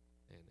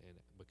 and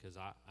because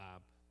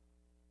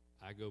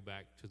I go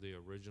back to the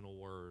original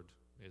word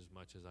as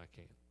much as I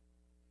can,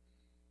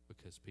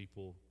 because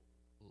people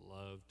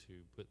love to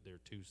put their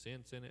 2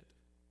 cents in it,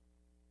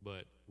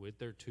 but with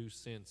their 2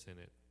 cents in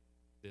it,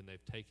 then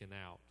they've taken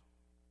out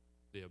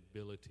the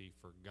ability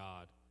for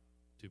God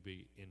to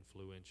be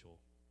influential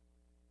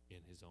in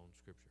his own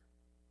scripture.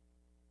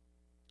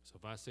 So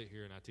if I sit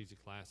here and I teach a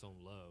class on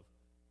love,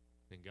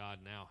 then God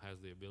now has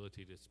the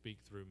ability to speak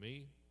through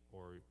me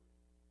or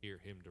hear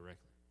him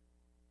directly.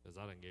 Because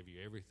I done gave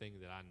you everything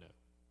that I know.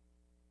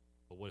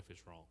 But what if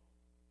it's wrong?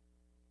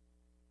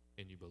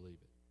 And you believe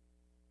it?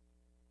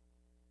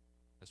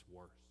 That's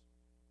worse.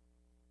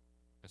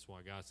 That's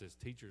why God says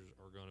teachers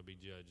are going to be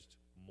judged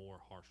more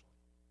harshly.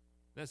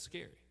 That's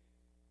scary.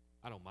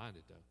 I don't mind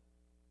it, though,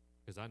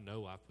 because I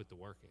know I've put the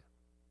work in.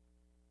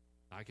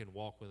 I can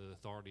walk with an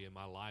authority in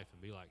my life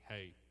and be like,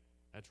 hey,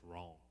 that's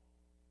wrong.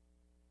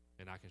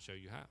 And I can show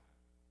you how.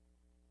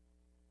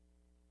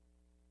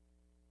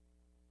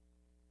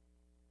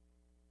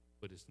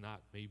 But it's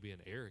not me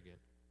being arrogant.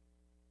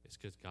 It's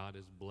because God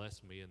has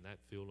blessed me in that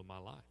field of my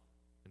life,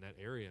 in that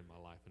area in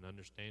my life, and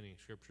understanding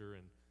Scripture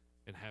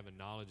and having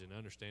knowledge and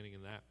understanding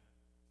in that.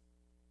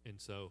 And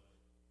so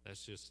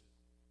that's just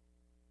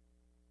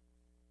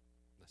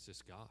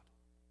God.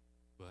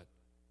 But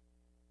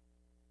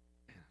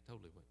man, I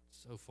totally went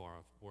so far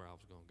off where I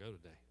was going to go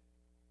today.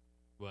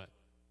 But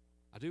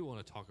I do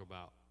want to talk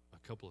about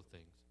a couple of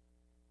things.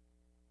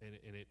 And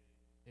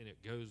it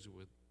goes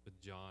with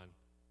John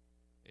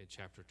in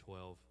chapter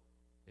 12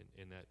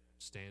 in that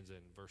stanza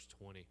in verse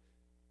 20.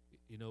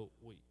 You know,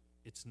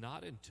 it's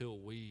not until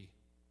we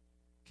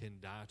can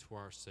die to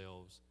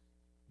ourselves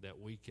that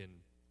we can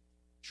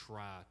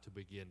try to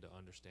begin to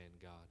understand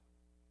God.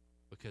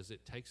 Because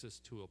it takes us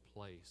to a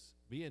place,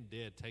 being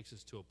dead takes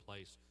us to a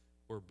place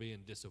where being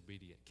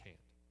disobedient can't.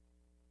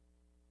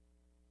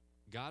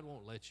 God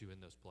won't let you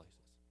in those places.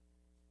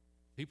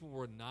 People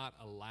were not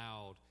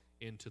allowed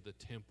into the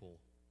temple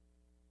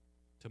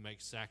to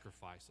make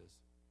sacrifices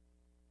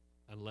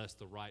unless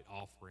the right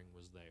offering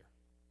was there.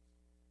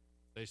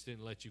 They just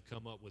didn't let you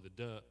come up with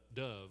a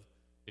dove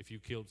if you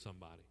killed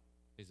somebody.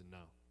 He said, no,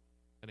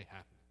 that ain't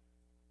happening.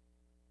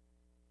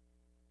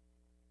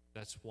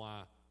 That's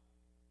why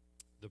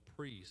the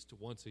priest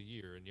once a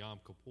year in Yom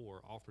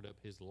Kippur offered up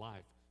his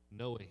life,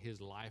 knowing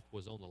his life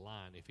was on the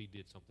line if he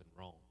did something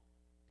wrong.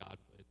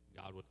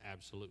 God would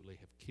absolutely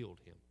have killed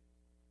him.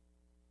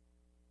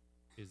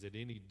 Is it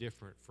any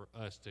different for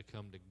us to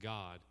come to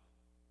God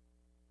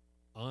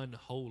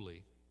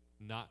unholy,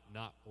 not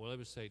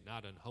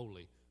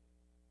unholy,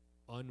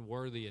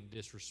 unworthy and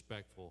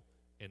disrespectful,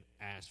 and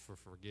ask for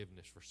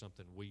forgiveness for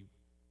something we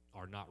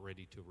are not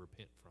ready to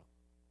repent from?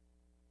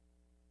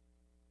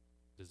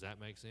 Does that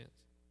make sense?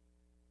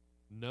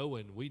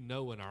 We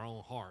know in our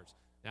own hearts,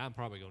 now I'm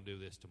probably going to do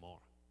this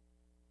tomorrow.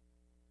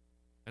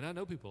 And I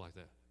know people like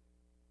that.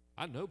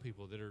 I know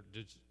people that are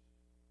just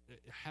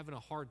having a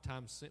hard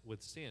time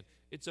with sin.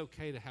 It's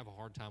okay to have a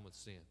hard time with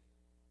sin.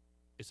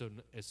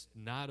 It's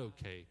not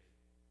okay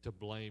to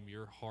blame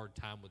your hard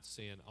time with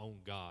sin on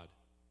God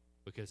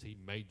because he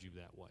made you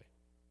that way.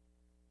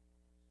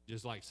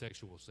 Just like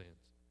sexual sins.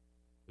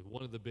 It's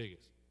one of the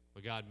biggest.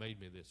 But God made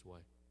me this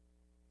way.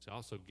 So he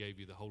also gave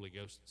you the Holy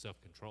Ghost and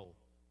self-control,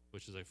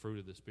 which is a fruit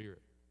of the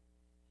Spirit.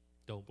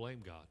 Don't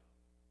blame God.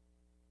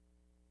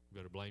 You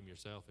better blame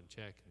yourself and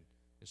check and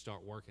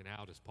start working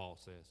out, as Paul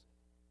says.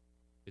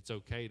 It's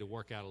okay to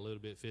work out a little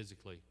bit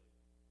physically,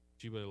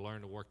 but you better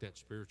learn to work that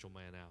spiritual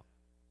man out.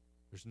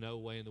 There's no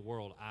way in the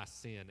world I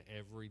sin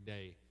every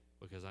day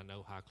because I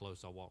know how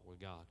close I walk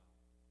with God.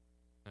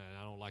 And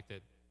I don't like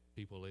that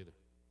people either.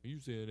 You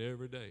sin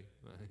every day.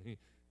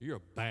 You're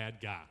a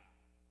bad guy.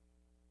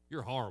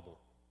 You're horrible.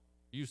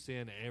 You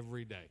sin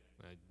every day.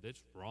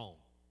 That's wrong.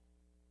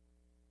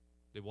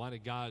 Why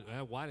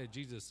did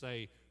Jesus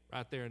say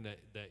right there in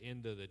the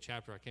end of the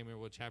chapter, I can't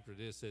remember what chapter it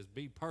is, says,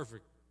 be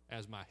perfect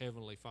as my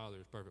heavenly Father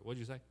is perfect. What did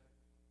you say?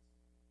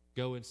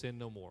 Go and sin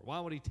no more. Why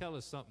would he tell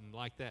us something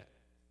like that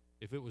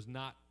if it was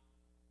not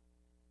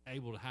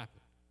able to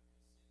happen?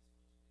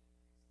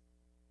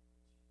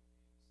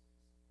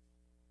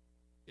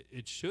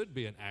 It should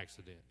be an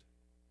accident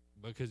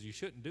because you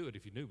shouldn't do it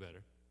if you knew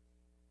better.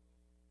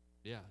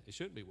 Yeah, it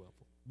shouldn't be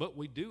willful. But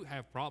we do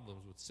have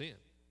problems with sin.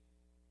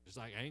 Just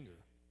like anger.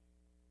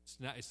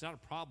 It's not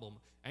a problem.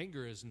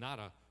 Anger is not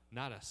a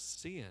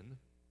sin.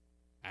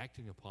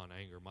 Acting upon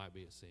anger might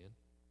be a sin.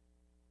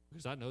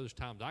 Because I know there's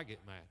times I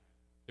get mad.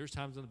 There's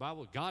times in the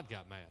Bible God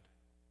got mad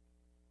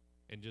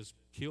and just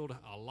killed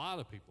a lot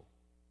of people.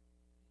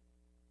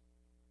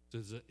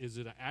 Is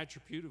it an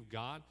attribute of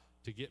God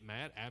to get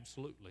mad?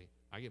 Absolutely.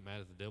 I get mad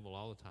at the devil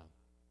all the time.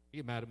 I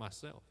get mad at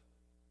myself.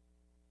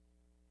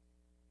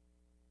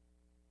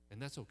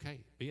 And that's okay.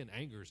 Being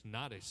angry is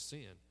not a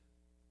sin.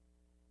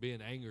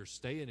 Being angry,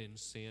 staying in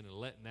sin and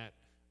letting that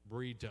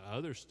breed to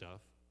other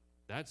stuff,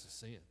 that's a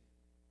sin.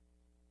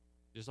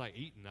 Just like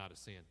eating not a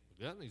sin.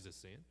 Gluttony's a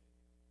sin.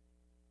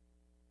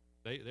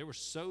 They were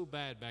so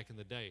bad back in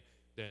the day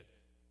that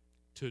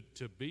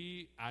to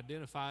be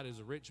identified as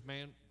a rich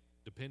man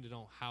depended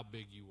on how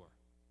big you were.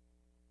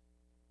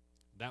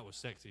 That was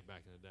sexy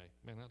back in the day.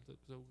 Man, that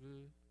looked so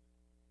good.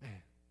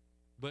 Man.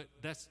 But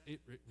it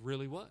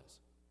really was.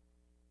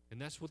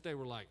 And that's what they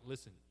were like.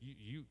 Listen,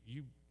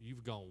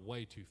 you've gone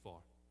way too far.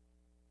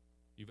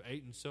 You've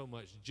eaten so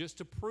much just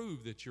to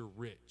prove that you're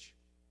rich.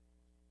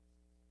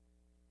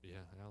 Yeah,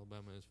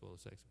 Alabama is full of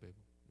sexy people.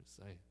 Just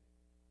saying.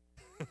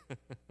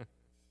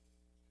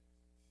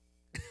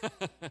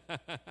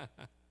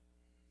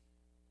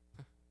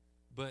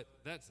 But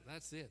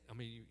that's it. I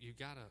mean, you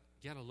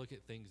gotta look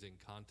at things in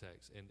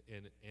context and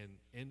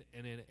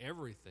in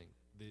everything,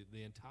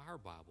 the entire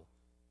Bible,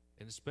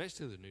 and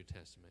especially the New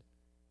Testament.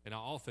 And I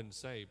often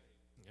say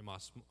in my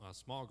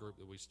small group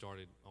that we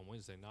started on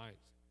Wednesday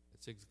nights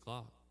at 6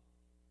 o'clock,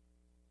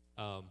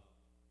 I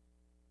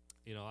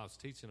was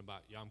teaching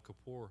about Yom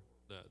Kippur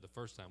the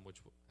first time, which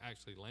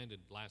actually landed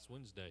last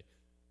Wednesday,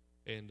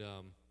 and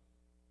I'm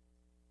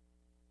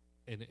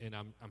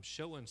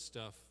showing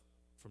stuff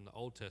from the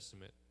Old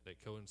Testament that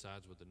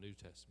coincides with the New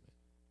Testament.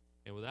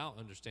 And without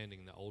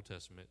understanding the Old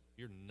Testament,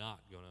 you're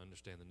not going to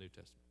understand the New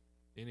Testament.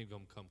 Any of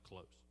them come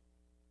close.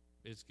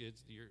 It's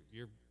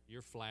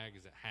your flag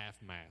is at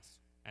half mast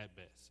at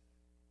best,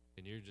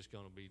 and you're just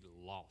going to be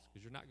lost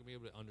because you're not going to be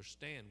able to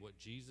understand what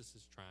Jesus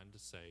is trying to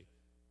say,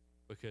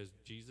 because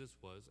Jesus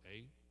was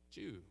a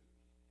Jew.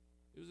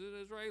 He was an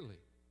Israeli.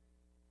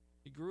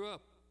 He grew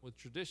up with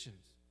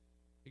traditions.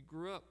 He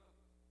grew up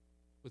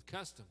with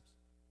customs.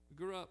 He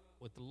grew up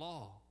with the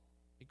law.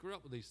 He grew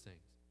up with these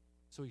things.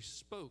 So he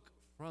spoke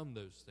from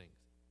those things.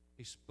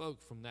 He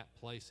spoke from that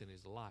place in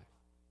his life.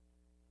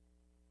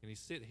 And he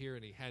sit here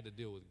and he had to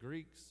deal with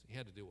Greeks, he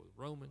had to deal with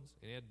Romans,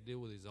 and he had to deal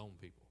with his own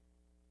people.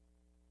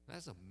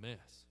 That's a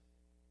mess.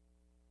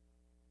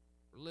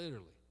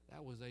 Literally,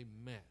 that was a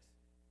mess.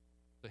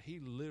 But he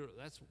literally,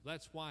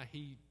 that's why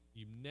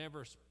you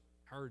never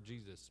heard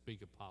Jesus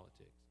speak of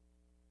politics.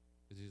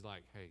 Because he's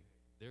like, hey,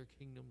 their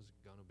kingdom's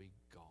going to be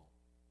gone.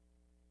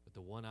 But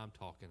the one I'm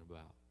talking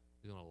about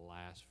is going to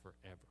last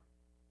forever.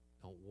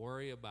 Don't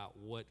worry about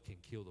what can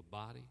kill the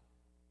body.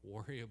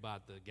 Worry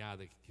about the guy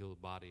that can kill the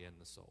body and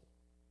the soul.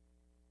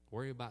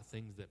 Worry about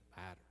things that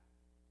matter.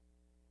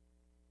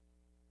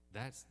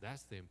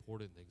 That's the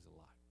important things in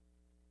life.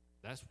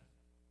 That's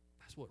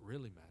what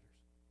really matters.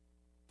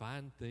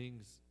 Find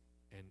things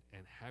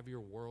and have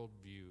your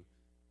worldview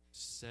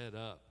set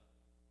up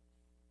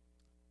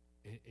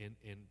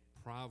in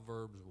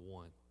Proverbs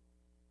 1.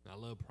 I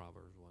love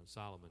Proverbs 1.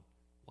 Solomon,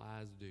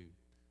 wise dude.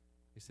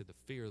 He said, the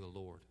fear of the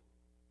Lord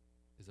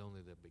is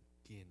only the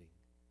beginning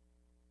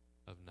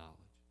of knowledge.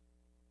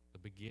 The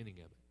beginning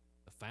of it.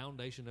 The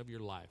foundation of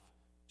your life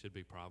should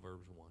be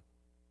Proverbs 1.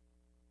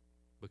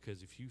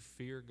 Because if you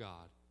fear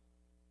God,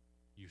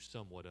 you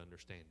somewhat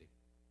understand him.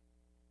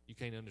 You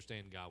can't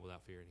understand God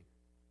without fearing him.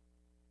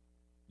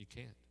 You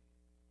can't.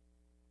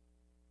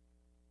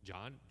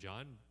 John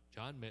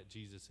met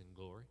Jesus in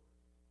glory.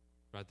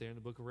 Right there in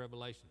the book of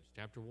Revelations,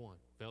 chapter 1.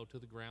 Fell to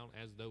the ground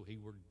as though he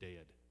were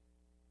dead.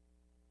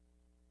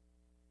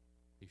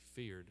 He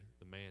feared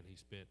the man he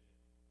spent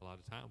a lot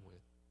of time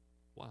with.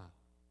 Why?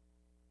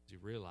 Because he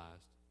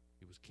realized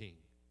he was king.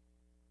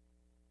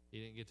 He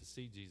didn't get to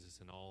see Jesus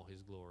in all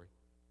his glory,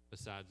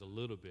 besides a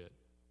little bit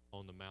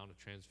on the Mount of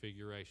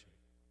Transfiguration,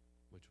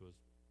 which was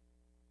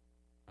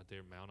right there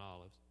at Mount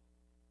Olives.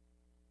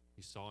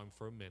 He saw him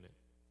for a minute,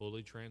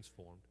 fully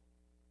transformed.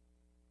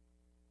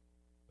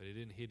 But it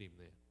didn't hit him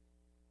then.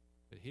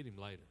 It hit him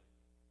later.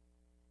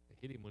 It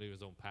hit him when he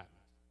was on Patmos.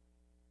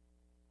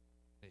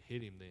 It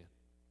hit him then.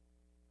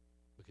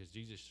 Because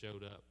Jesus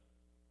showed up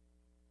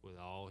with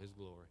all his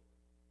glory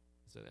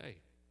and said, hey,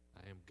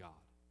 I am God.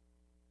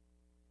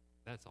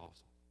 That's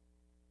awesome.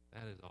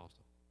 That is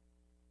awesome.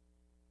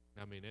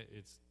 I mean,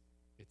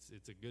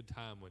 it's a good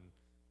time when,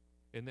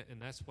 and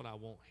that's what I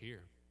want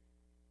here.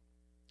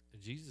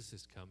 Jesus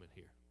is coming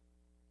here.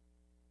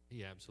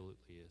 He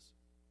absolutely is.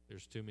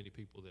 There's too many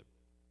people that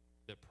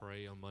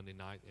pray on Monday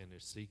night and they're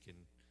seeking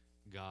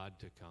God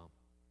to come.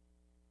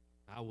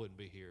 I wouldn't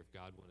be here if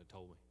God wouldn't have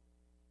told me.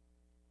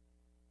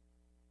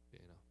 You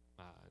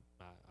know,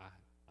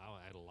 I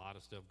had a lot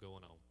of stuff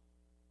going on,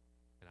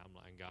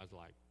 and God's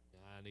like,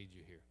 I need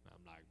you here.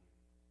 I'm like,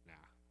 nah,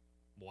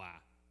 why?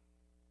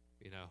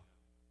 You know,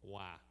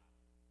 why?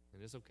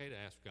 And it's okay to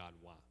ask God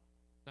why.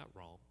 It's not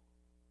wrong.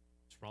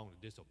 It's wrong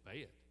to disobey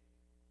it.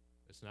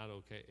 It's not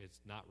okay.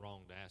 It's not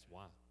wrong to ask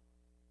why.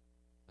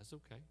 That's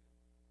okay.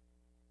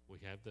 We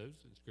have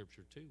those in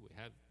Scripture too.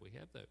 We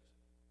have those.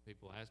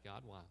 People ask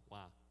God why.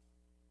 Why?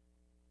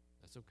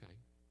 That's okay.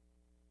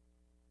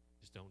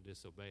 Just don't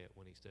disobey it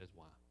when he says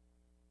why.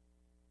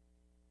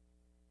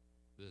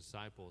 The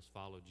disciples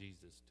followed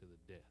Jesus to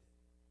the death.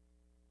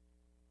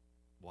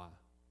 Why?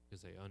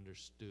 Because they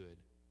understood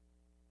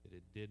that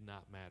it did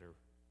not matter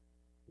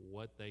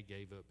what they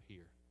gave up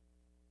here.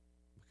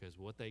 Because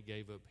what they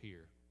gave up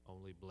here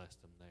only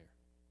blessed them there.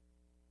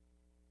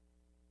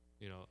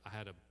 You know, I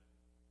had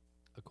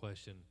a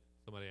question.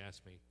 Somebody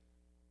asked me,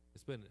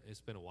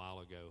 it's been a while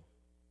ago.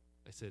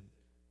 They said,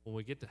 when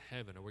we get to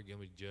heaven, are we going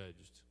to be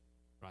judged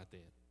right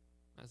then?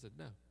 I said,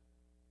 no.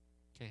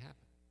 Can't happen.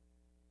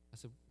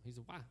 He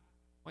said, why?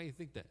 Why do you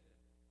think that?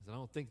 I said, I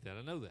don't think that.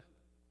 I know that.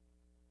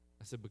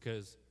 I said,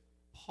 because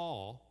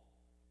Paul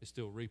is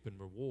still reaping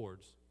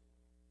rewards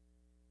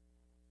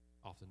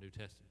off the New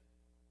Testament.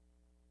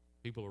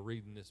 People are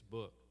reading this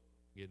book,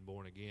 getting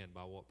born again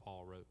by what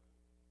Paul wrote.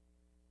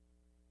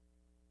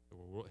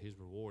 His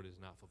reward is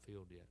not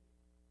fulfilled yet.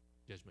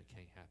 Judgment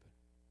can't happen.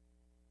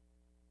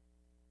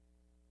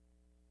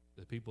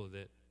 The people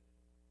that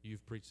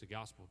you've preached the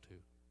gospel to,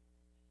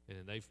 and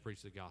then they've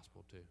preached the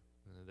gospel to,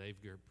 and then they've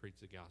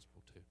preached the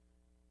gospel to,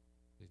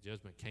 the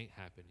judgment can't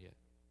happen yet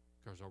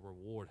because our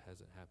reward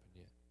hasn't happened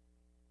yet.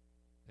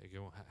 They're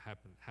going to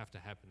have to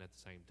happen at the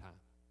same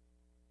time.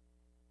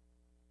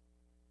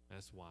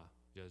 That's why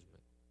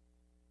judgment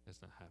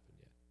has not happened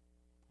yet,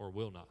 or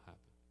will not happen.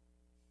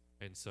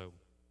 And so,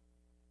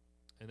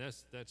 and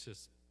that's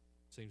just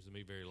seems to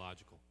me very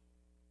logical.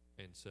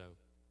 And so,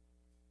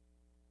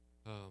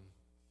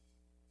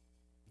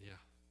 yeah.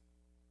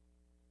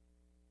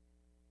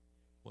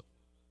 What?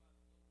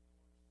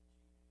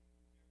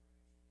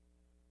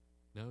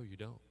 No, you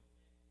don't.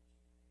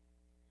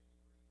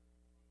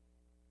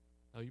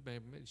 Oh, you may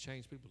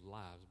change people's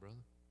lives, brother.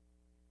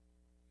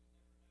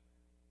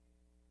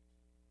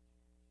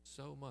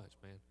 So much,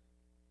 man.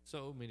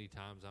 So many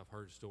times I've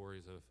heard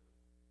stories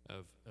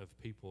of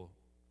people.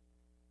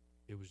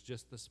 It was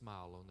just the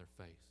smile on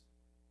their face.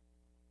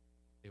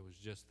 It was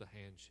just the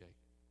handshake.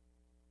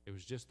 It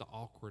was just the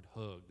awkward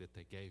hug that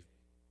they gave me.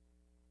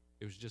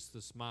 It was just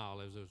the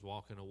smile as I was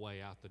walking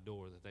away out the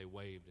door that they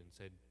waved and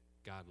said,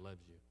 God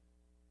loves you.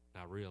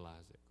 And I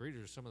realized that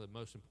greeters are some of the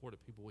most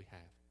important people we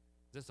have.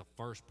 That's the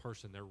first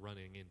person they're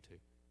running into.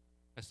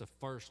 That's the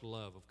first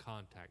love of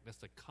contact. That's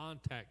the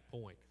contact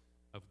point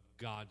of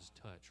God's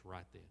touch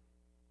right then.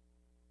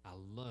 I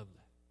love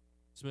that.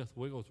 Smith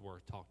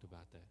Wigglesworth talked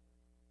about that.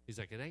 He's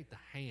like, it ain't the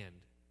hand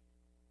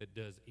that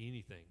does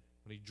anything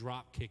when he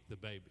drop kicked the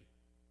baby.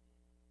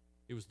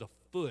 It was the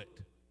foot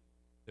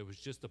that was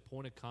just the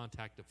point of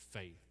contact of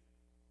faith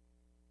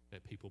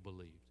that people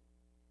believed.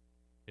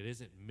 It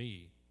isn't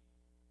me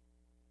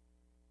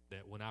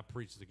that when I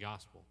preach the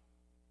gospel,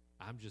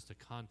 I'm just a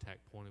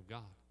contact point of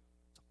God.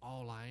 That's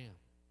all I am.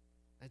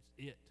 That's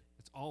it.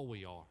 That's all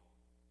we are.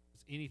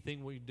 It's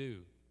anything we do,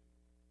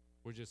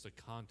 we're just a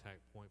contact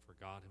point for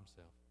God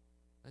himself.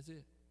 That's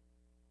it.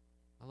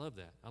 I love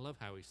that. I love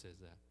how he says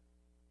that.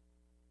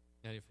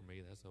 That ain't for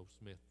me. That's old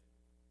Smith.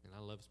 And I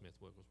love Smith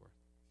Wigglesworth.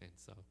 And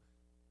so,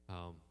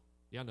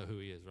 y'all know who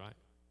he is, right?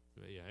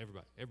 Yeah,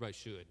 everybody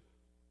should.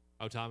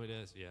 Oh, Tommy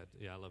does?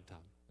 Yeah, I love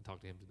Tommy. I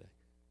talked to him today.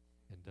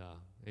 And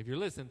if you're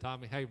listening,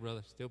 Tommy, hey,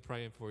 brother, still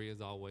praying for you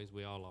as always.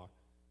 We all are.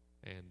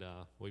 And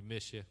we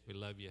miss you. We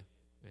love you.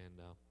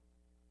 And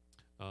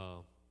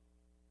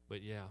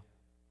but yeah,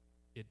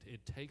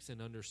 it takes an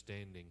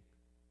understanding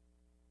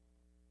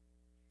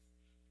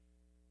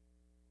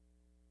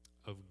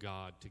of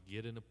God to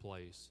get in a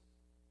place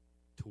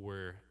to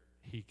where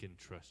he can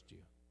trust you.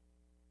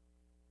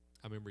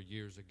 I remember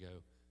years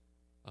ago,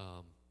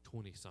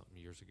 20-something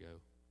years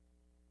ago,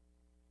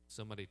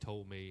 somebody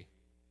told me,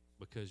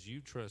 because you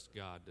trust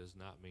God does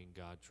not mean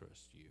God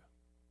trusts you.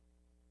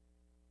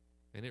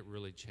 And it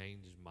really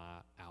changed my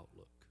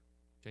outlook,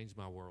 changed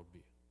my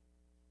worldview.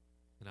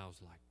 And I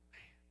was like,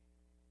 man,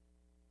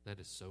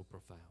 that is so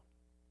profound.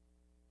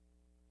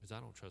 Because I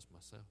don't trust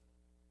myself.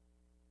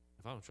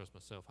 If I don't trust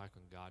myself, how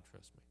can God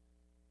trust me?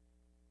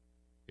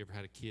 You ever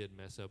had a kid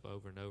mess up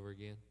over and over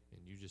again,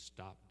 and you just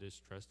stop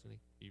distrusting him?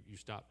 You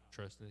stop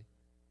trusting him,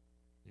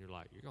 and you're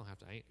like, you're gonna have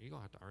to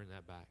earn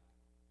that back.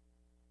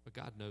 But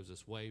God knows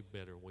us way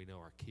better than we know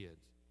our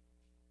kids.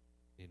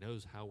 He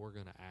knows how we're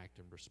going to act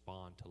and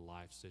respond to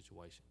life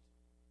situations.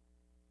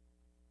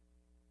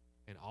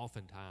 And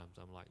oftentimes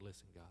I'm like,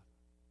 listen, God,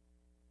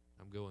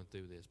 I'm going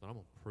through this, but I'm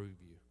going to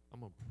prove you. I'm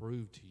going to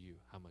prove to you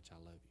how much I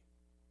love you.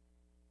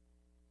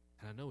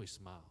 And I know he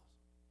smiles.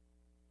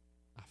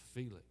 I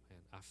feel it,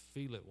 man. I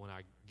feel it when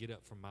I get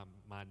up from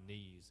my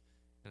knees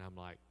and I'm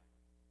like,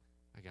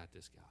 I got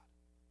this, God.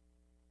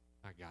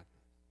 I got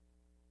this.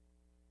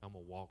 I'm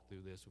going to walk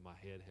through this with my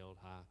head held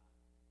high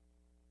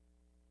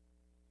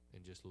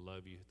and just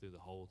love you through the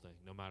whole thing,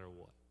 no matter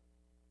what.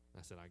 And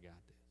I said, I got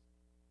this.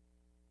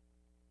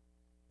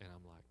 And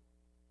I'm like,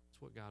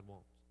 that's what God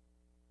wants.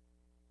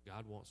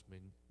 God wants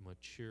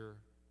mature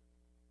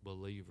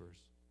believers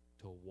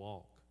to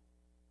walk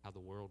how the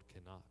world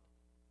cannot.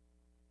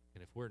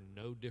 And if we're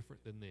no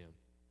different than them,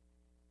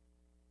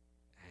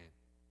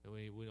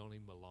 man, we don't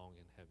even belong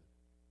in heaven.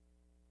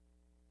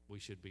 We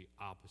should be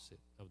opposite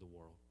of the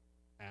world.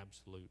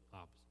 Absolute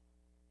opposite.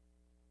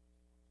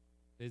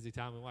 Is he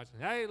Tommy watching?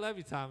 Hey, love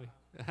you, Tommy.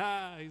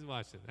 He's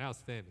watching.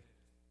 Outstanding.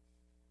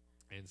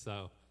 And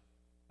so,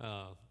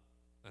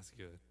 that's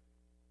good.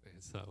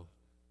 And so,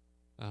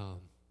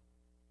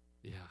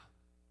 yeah,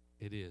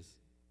 it is.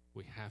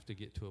 We have to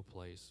get to a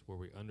place where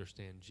we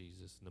understand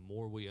Jesus. And the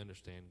more we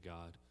understand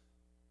God,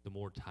 the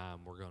more time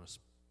we're going to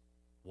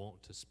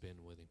want to spend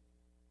with him.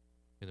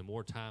 And the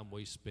more time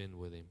we spend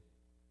with him,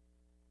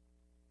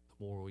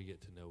 the more we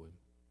get to know him.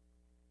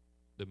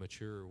 The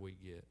maturer we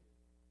get,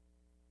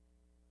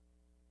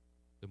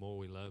 the more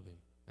we love him.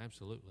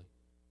 Absolutely.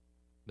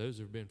 Those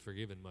who have been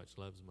forgiven much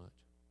loves much.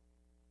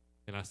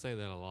 And I say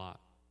that a lot.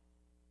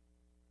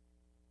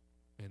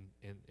 And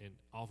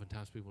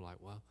oftentimes people are like,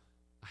 well,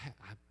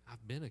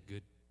 I've been a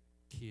good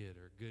kid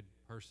or a good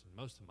person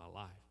most of my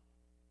life.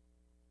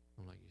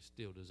 I'm like, you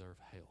still deserve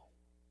hell.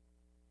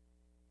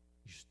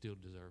 You still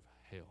deserve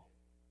hell.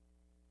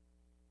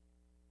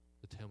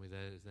 To tell me that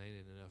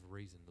ain't enough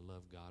reason to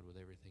love God with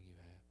everything you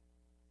have.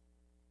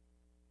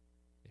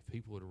 If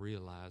people would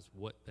realize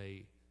what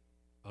they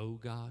owe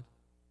God,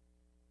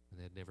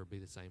 then they'd never be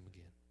the same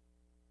again.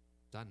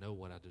 I know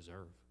what I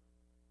deserve.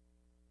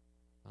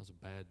 I was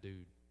a bad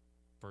dude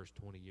first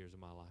 20 years of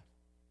my life.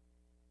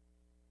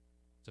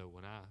 So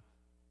when I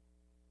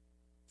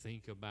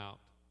think about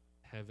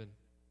heaven,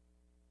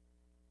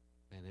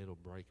 and it'll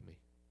break me.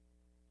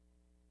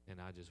 And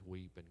I just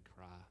weep and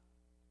cry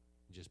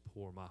and just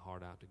pour my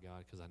heart out to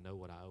God because I know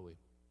what I owe him.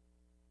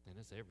 And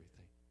it's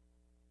everything.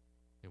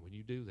 And when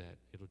you do that,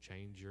 it'll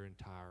change your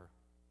entire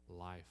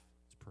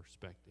life's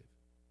perspective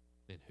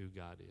in who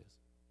God is.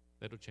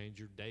 That'll change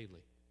your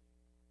daily.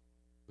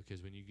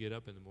 Because when you get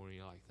up in the morning,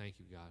 you're like, thank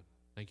you, God.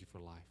 Thank you for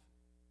life.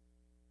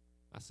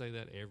 I say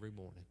that every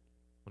morning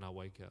when I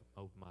wake up,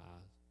 open my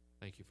eyes.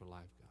 Thank you for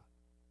life, God.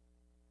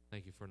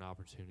 Thank you for an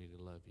opportunity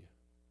to love you.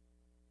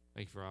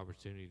 Thank you for an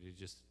opportunity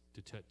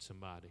to touch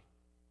somebody,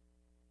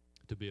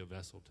 to be a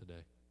vessel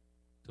today.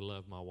 To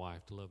love my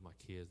wife, to love my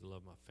kids, to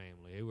love my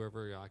family.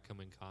 Whoever I come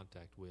in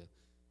contact with,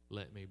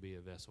 let me be a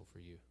vessel for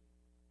you.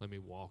 Let me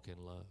walk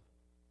in love.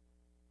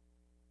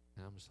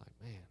 And I'm just like,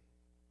 man,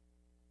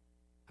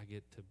 I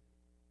get to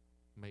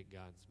make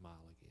God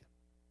smile again.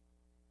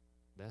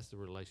 That's the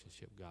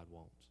relationship God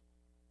wants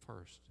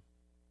first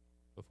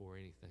before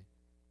anything.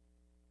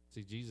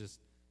 See, Jesus,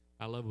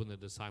 I love when the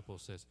disciple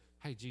says,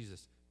 hey,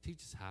 Jesus, teach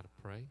us how to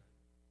pray.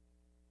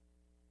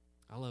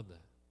 I love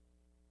that.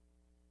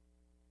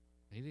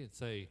 He didn't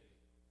say,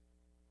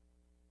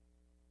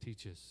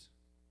 teach us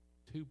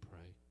to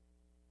pray.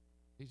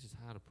 Teach us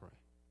how to pray.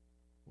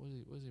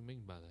 What does he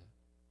mean by that?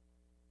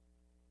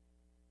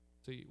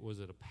 See, was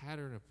it a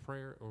pattern of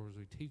prayer, or was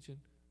he teaching?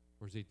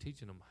 Or is he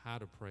teaching them how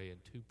to pray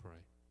and to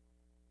pray?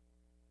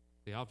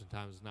 See,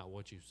 oftentimes it's not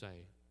what you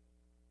say,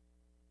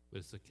 but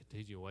it's the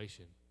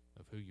continuation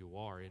of who you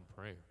are in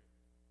prayer.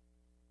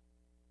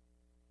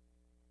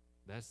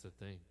 That's the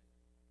thing.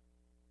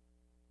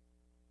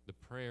 The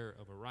prayer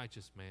of a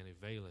righteous man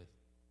availeth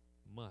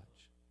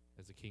much,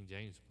 as the King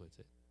James puts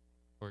it,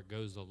 or it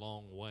goes a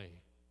long way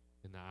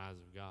in the eyes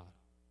of God,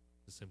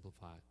 to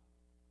simplify it.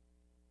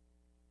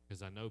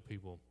 Because I know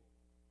people,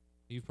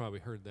 you've probably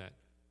heard that,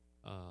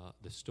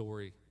 the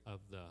story of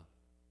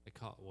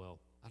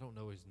I don't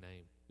know his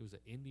name. He was an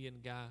Indian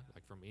guy,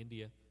 like from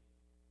India,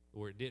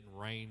 where it didn't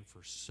rain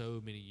for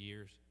so many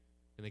years.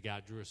 And the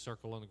guy drew a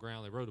circle on the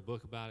ground. They wrote a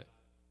book about it.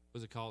 What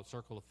was it called?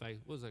 Circle of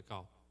Faith. What was it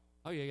called?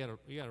 Oh, yeah,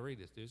 you gotta read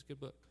this, dude. It's a good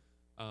book.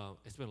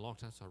 It's been a long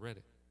time since I read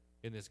it.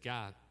 And this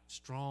guy,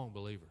 strong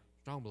believer,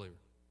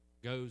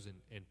 goes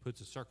and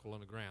puts a circle on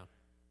the ground,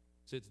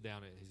 sits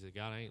down, and he said,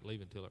 God, I ain't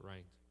leaving till it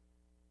rains.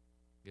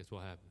 Guess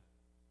what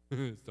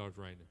happened? It starts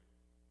raining.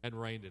 Hadn't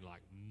rained in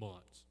like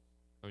months.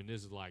 I mean,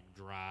 this is like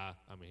dry.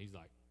 I mean, he's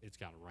like, it's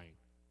got to rain.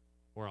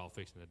 We're all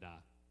fixing to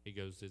die. He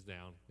goes, sits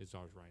down, it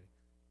starts raining.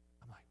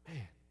 I'm like,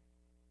 man,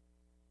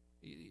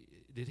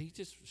 did he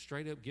just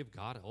straight up give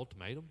God an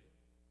ultimatum?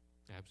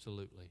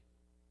 Absolutely.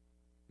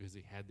 Because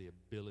he had the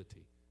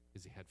ability,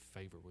 because he had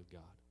favor with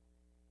God.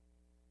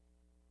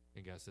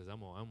 And God says, I'm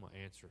gonna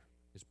answer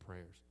his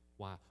prayers.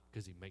 Why?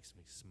 Because he makes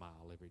me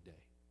smile every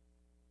day.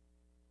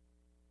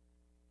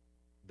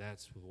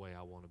 That's the way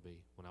I want to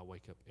be when I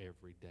wake up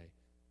every day.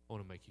 I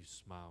want to make you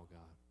smile,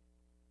 God.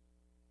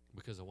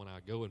 Because when I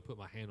go and put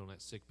my hand on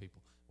that sick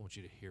people, I want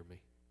you to hear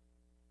me.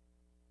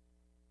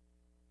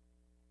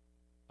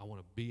 I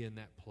want to be in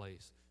that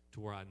place to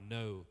where I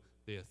know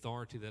the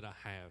authority that I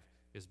have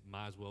is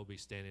might as well be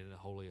standing in the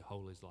Holy of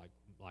Holies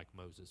like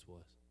Moses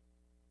was.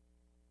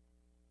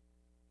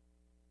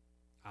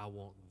 I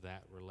want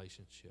that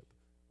relationship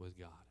with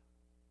God.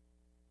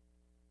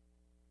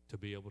 To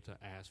be able to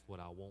ask what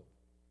I want.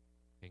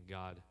 And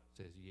God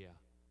says, yeah.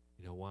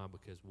 You know why?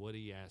 Because what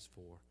he asked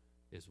for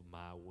is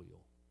my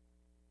will.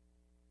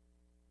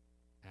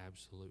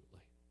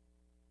 Absolutely.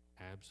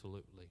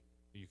 Absolutely.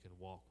 You can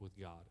walk with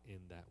God in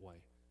that way.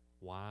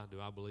 Why do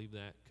I believe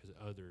that? Because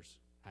others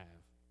have.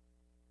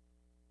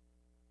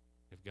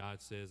 If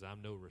God says,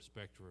 I'm no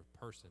respecter of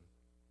person,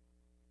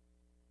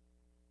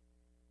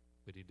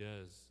 but he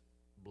does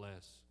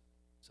bless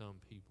some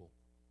people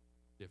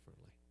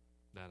differently.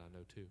 That I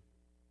know too.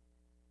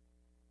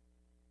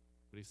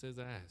 But he says,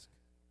 ask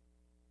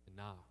and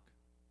knock,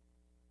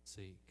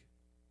 seek.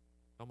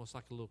 Almost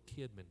like a little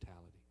kid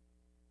mentality.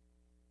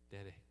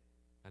 Daddy,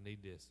 I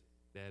need this.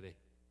 Daddy,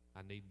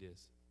 I need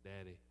this.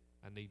 Daddy,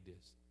 I need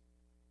this.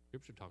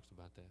 Scripture talks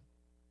about that.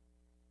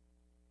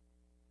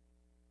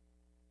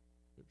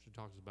 Scripture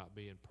talks about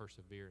being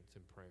perseverance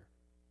in prayer.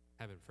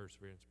 Having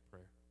perseverance in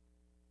prayer.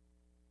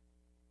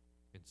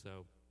 And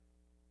so,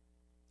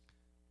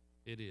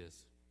 it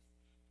is.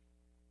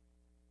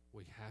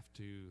 We have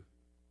to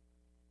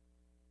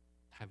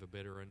have a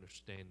better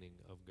understanding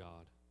of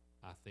God,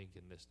 I think,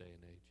 in this day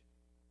and age.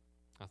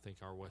 I think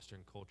our Western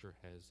culture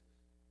has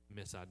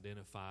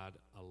misidentified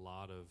a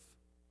lot of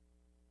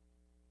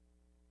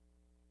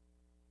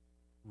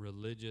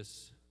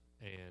religious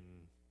and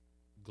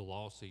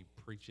glossy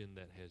preaching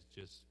that has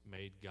just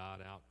made God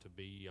out to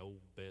be your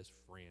best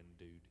friend,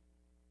 dude.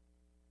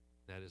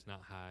 That is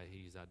not how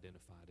he's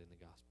identified in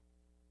the gospel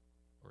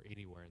or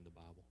anywhere in the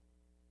Bible.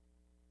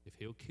 If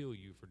he'll kill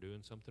you for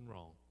doing something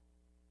wrong,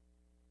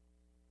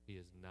 he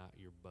is not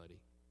your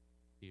buddy.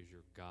 He is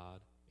your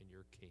God and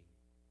your king.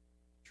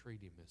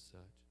 Treat him as such.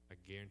 I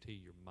guarantee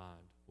your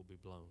mind will be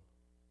blown.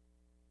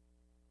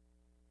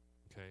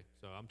 Okay,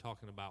 so I'm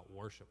talking about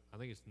worship. I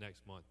think it's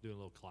next month, doing a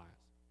little class,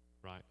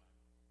 right?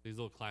 These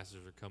little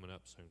classes are coming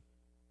up soon.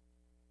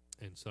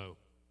 And so,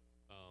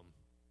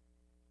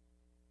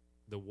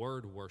 the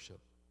word worship,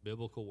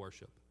 biblical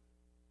worship,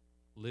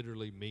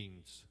 literally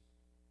means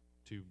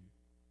to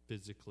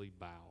physically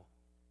bow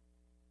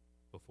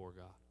before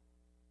God.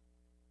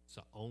 It's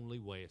the only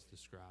way it's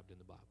described in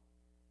the Bible.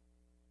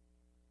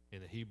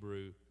 In the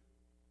Hebrew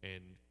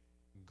and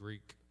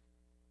Greek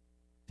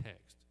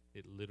text,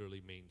 it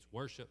literally means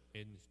worship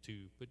means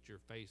to put your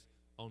face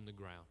on the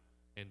ground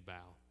and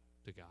bow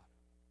to God.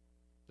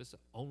 That's the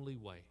only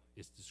way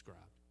it's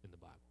described in the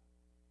Bible.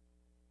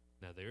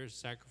 Now, there is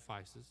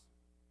sacrifices.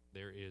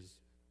 There is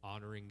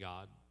honoring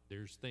God.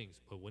 There's things.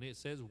 But when it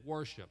says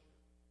worship,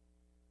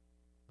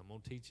 I'm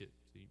going to teach it.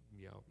 So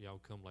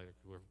y'all come later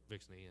because we're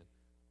fixing to end.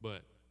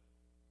 But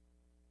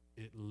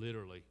it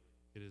literally,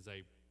 it is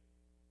a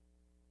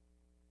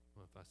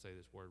Well, if I say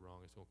this word wrong,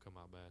 it's going to come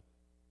out bad.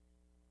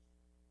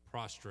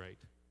 Prostrate,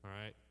 all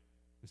right?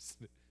 It's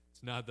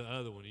not the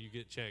other one. You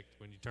get checked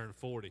when you turn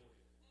 40.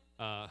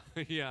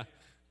 Yeah,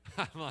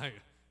 I'm like,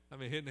 I've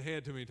been hitting the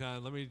head too many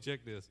times. Let me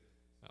check this.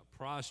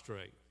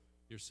 Prostrate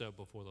yourself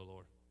before the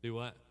Lord. Do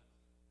what?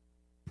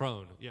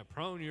 Prone. Yeah,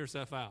 prone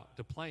yourself out.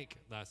 To plank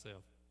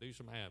thyself. Do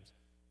some abs.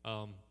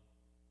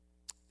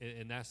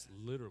 And that's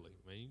literally,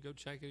 I mean, you can go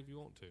check it if you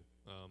want to.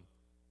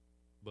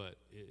 But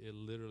it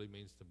literally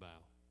means to bow.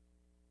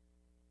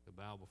 To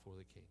bow before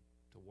the King.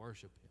 To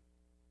worship Him.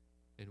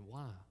 And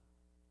why?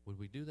 Would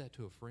we do that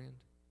to a friend?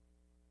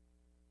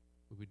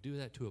 Would we do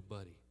that to a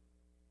buddy?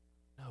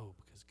 No,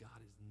 because God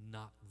is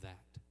not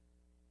that.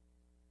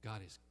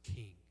 God is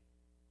King.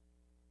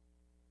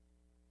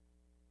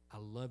 I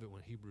love it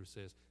when Hebrew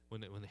says,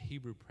 when the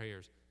Hebrew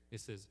prayers,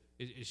 it says,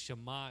 it's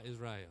Shema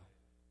Israel.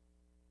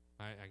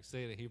 All right, I can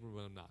say it in Hebrew,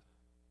 but I'm not.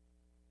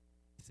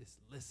 It says,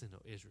 listen, O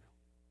Israel.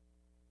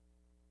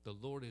 The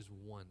Lord is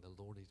one.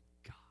 The Lord is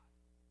God.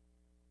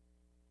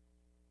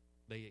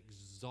 They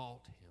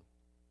exalt Him.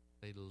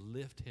 They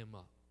lift Him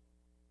up.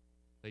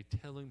 They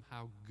tell Him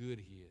how good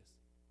He is.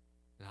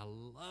 And I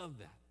love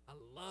that. I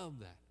love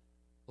that.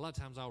 A lot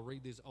of times I'll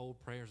read these old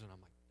prayers and I'm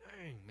like,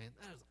 dang, man,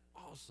 that is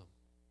awesome.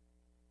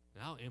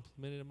 And I'll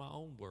implement it in my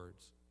own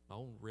words, my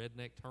own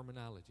redneck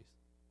terminologies.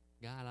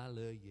 God, I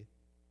love you.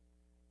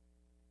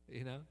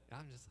 You know,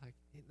 I'm just like,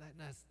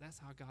 that's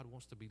how God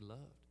wants to be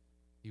loved.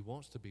 He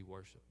wants to be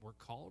worshiped. We're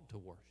called to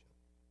worship.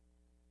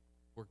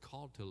 We're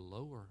called to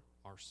lower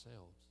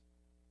ourselves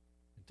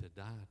and to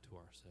die to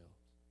ourselves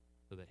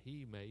so that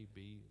He may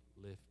be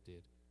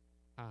lifted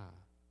high.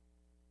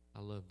 I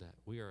love that.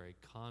 We are a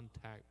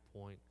contact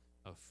point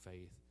of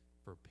faith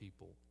for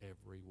people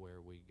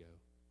everywhere we go,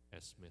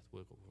 as Smith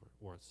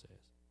Wigglesworth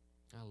says.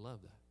 I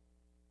love that.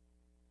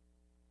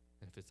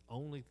 And if it's the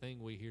only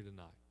thing we hear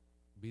tonight,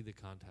 be the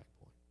contact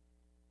point.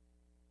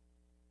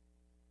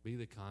 Be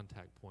the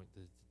contact point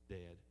that's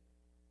dead.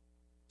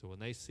 So when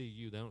they see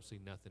you, they don't see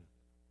nothing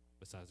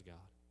besides God.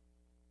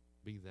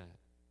 Be that.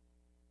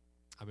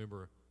 I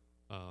remember,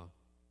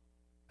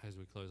 as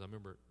we close, I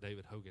remember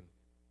David Hogan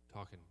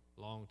talking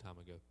a long time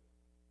ago.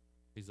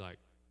 He's like,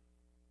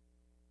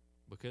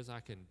 because I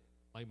can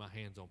lay my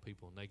hands on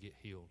people and they get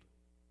healed,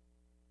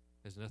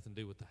 it has nothing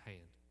to do with the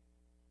hand,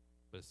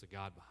 but it's the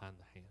God behind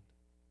the hand.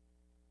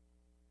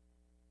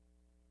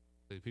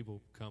 So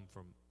people come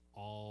from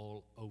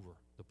all over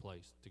the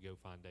place to go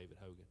find David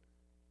Hogan.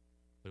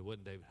 But it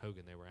wasn't David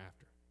Hogan they were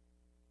after.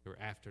 They were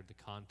after the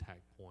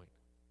contact point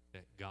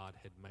that God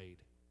had made.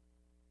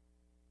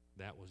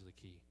 That was the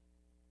key.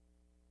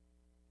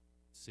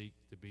 Seek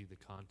to be the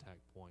contact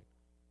point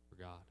for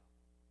God.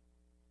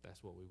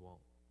 That's what we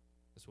want.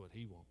 That's what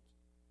He wants.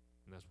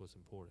 And that's what's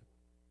important.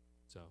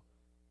 So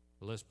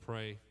let's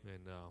pray,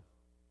 and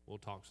we'll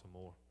talk some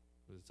more.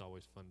 It's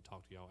always fun to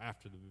talk to y'all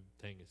after the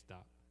thing is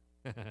stopped.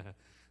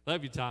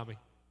 Love you, Tommy.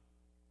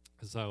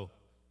 So,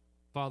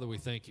 Father, we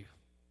thank you.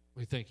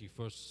 We thank you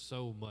for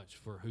so much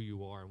for who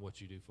you are and what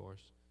you do for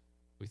us.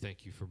 We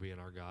thank you for being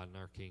our God and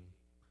our King.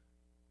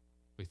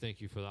 We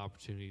thank you for the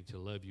opportunity to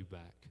love you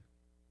back.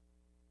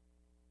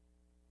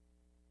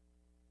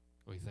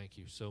 We thank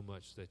you so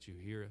much that you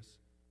hear us,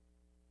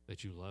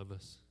 that you love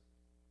us,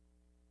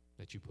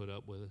 that you put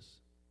up with us.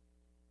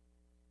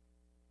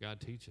 God,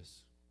 teach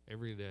us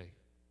every day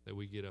that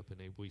we get up and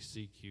we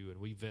seek you and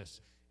we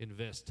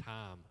invest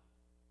time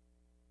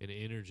and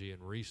energy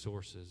and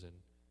resources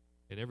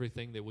and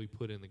everything that we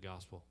put in the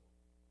gospel.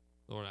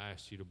 Lord, I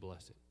ask you to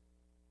bless it.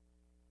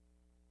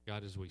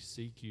 God, as we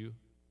seek you,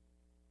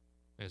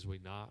 as we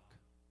knock,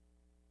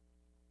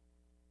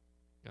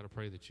 God, I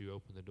pray that you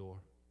open the door.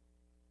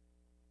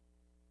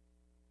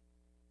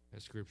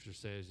 As Scripture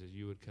says, that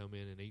you would come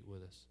in and eat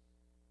with us.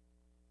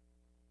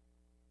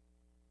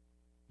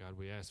 God,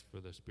 we ask for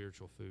the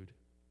spiritual food.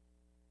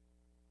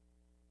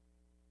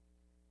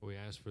 We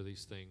ask for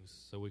these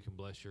things so we can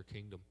bless your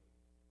kingdom,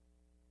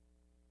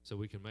 so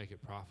we can make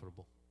it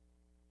profitable,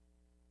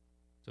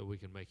 so we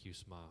can make you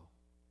smile.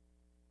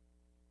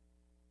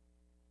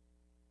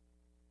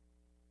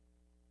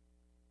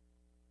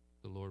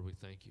 So, Lord, we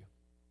thank you,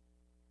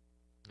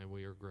 and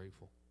we are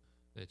grateful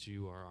that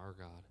you are our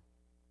God.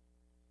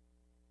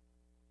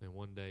 And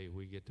one day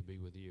we get to be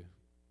with you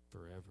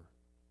forever.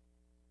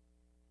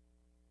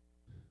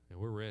 And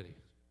we're ready.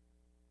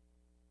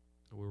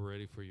 We're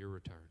ready for your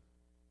return.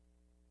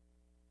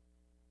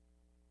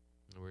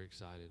 And we're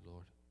excited,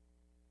 Lord.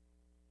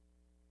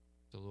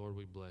 So, Lord,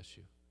 we bless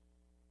you.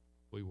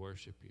 We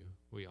worship you.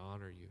 We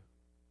honor you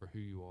for who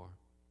you are.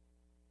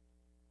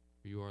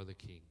 You are the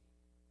King,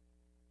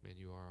 and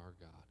you are our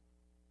God.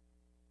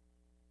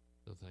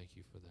 So thank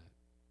you for that.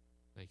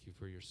 Thank you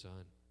for your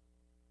Son.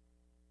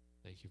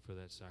 Thank you for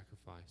that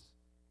sacrifice.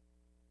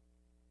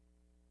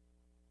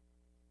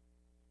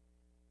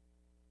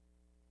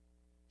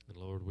 And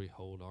Lord, we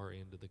hold our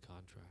end of the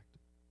contract.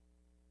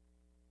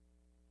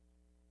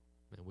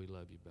 And we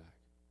love you back.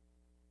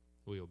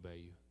 We obey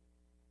you.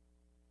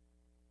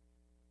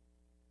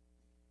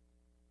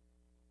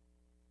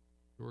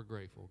 We're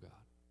grateful, God.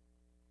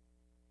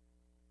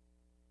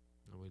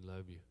 we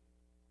love you.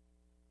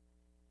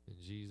 In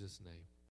Jesus' name.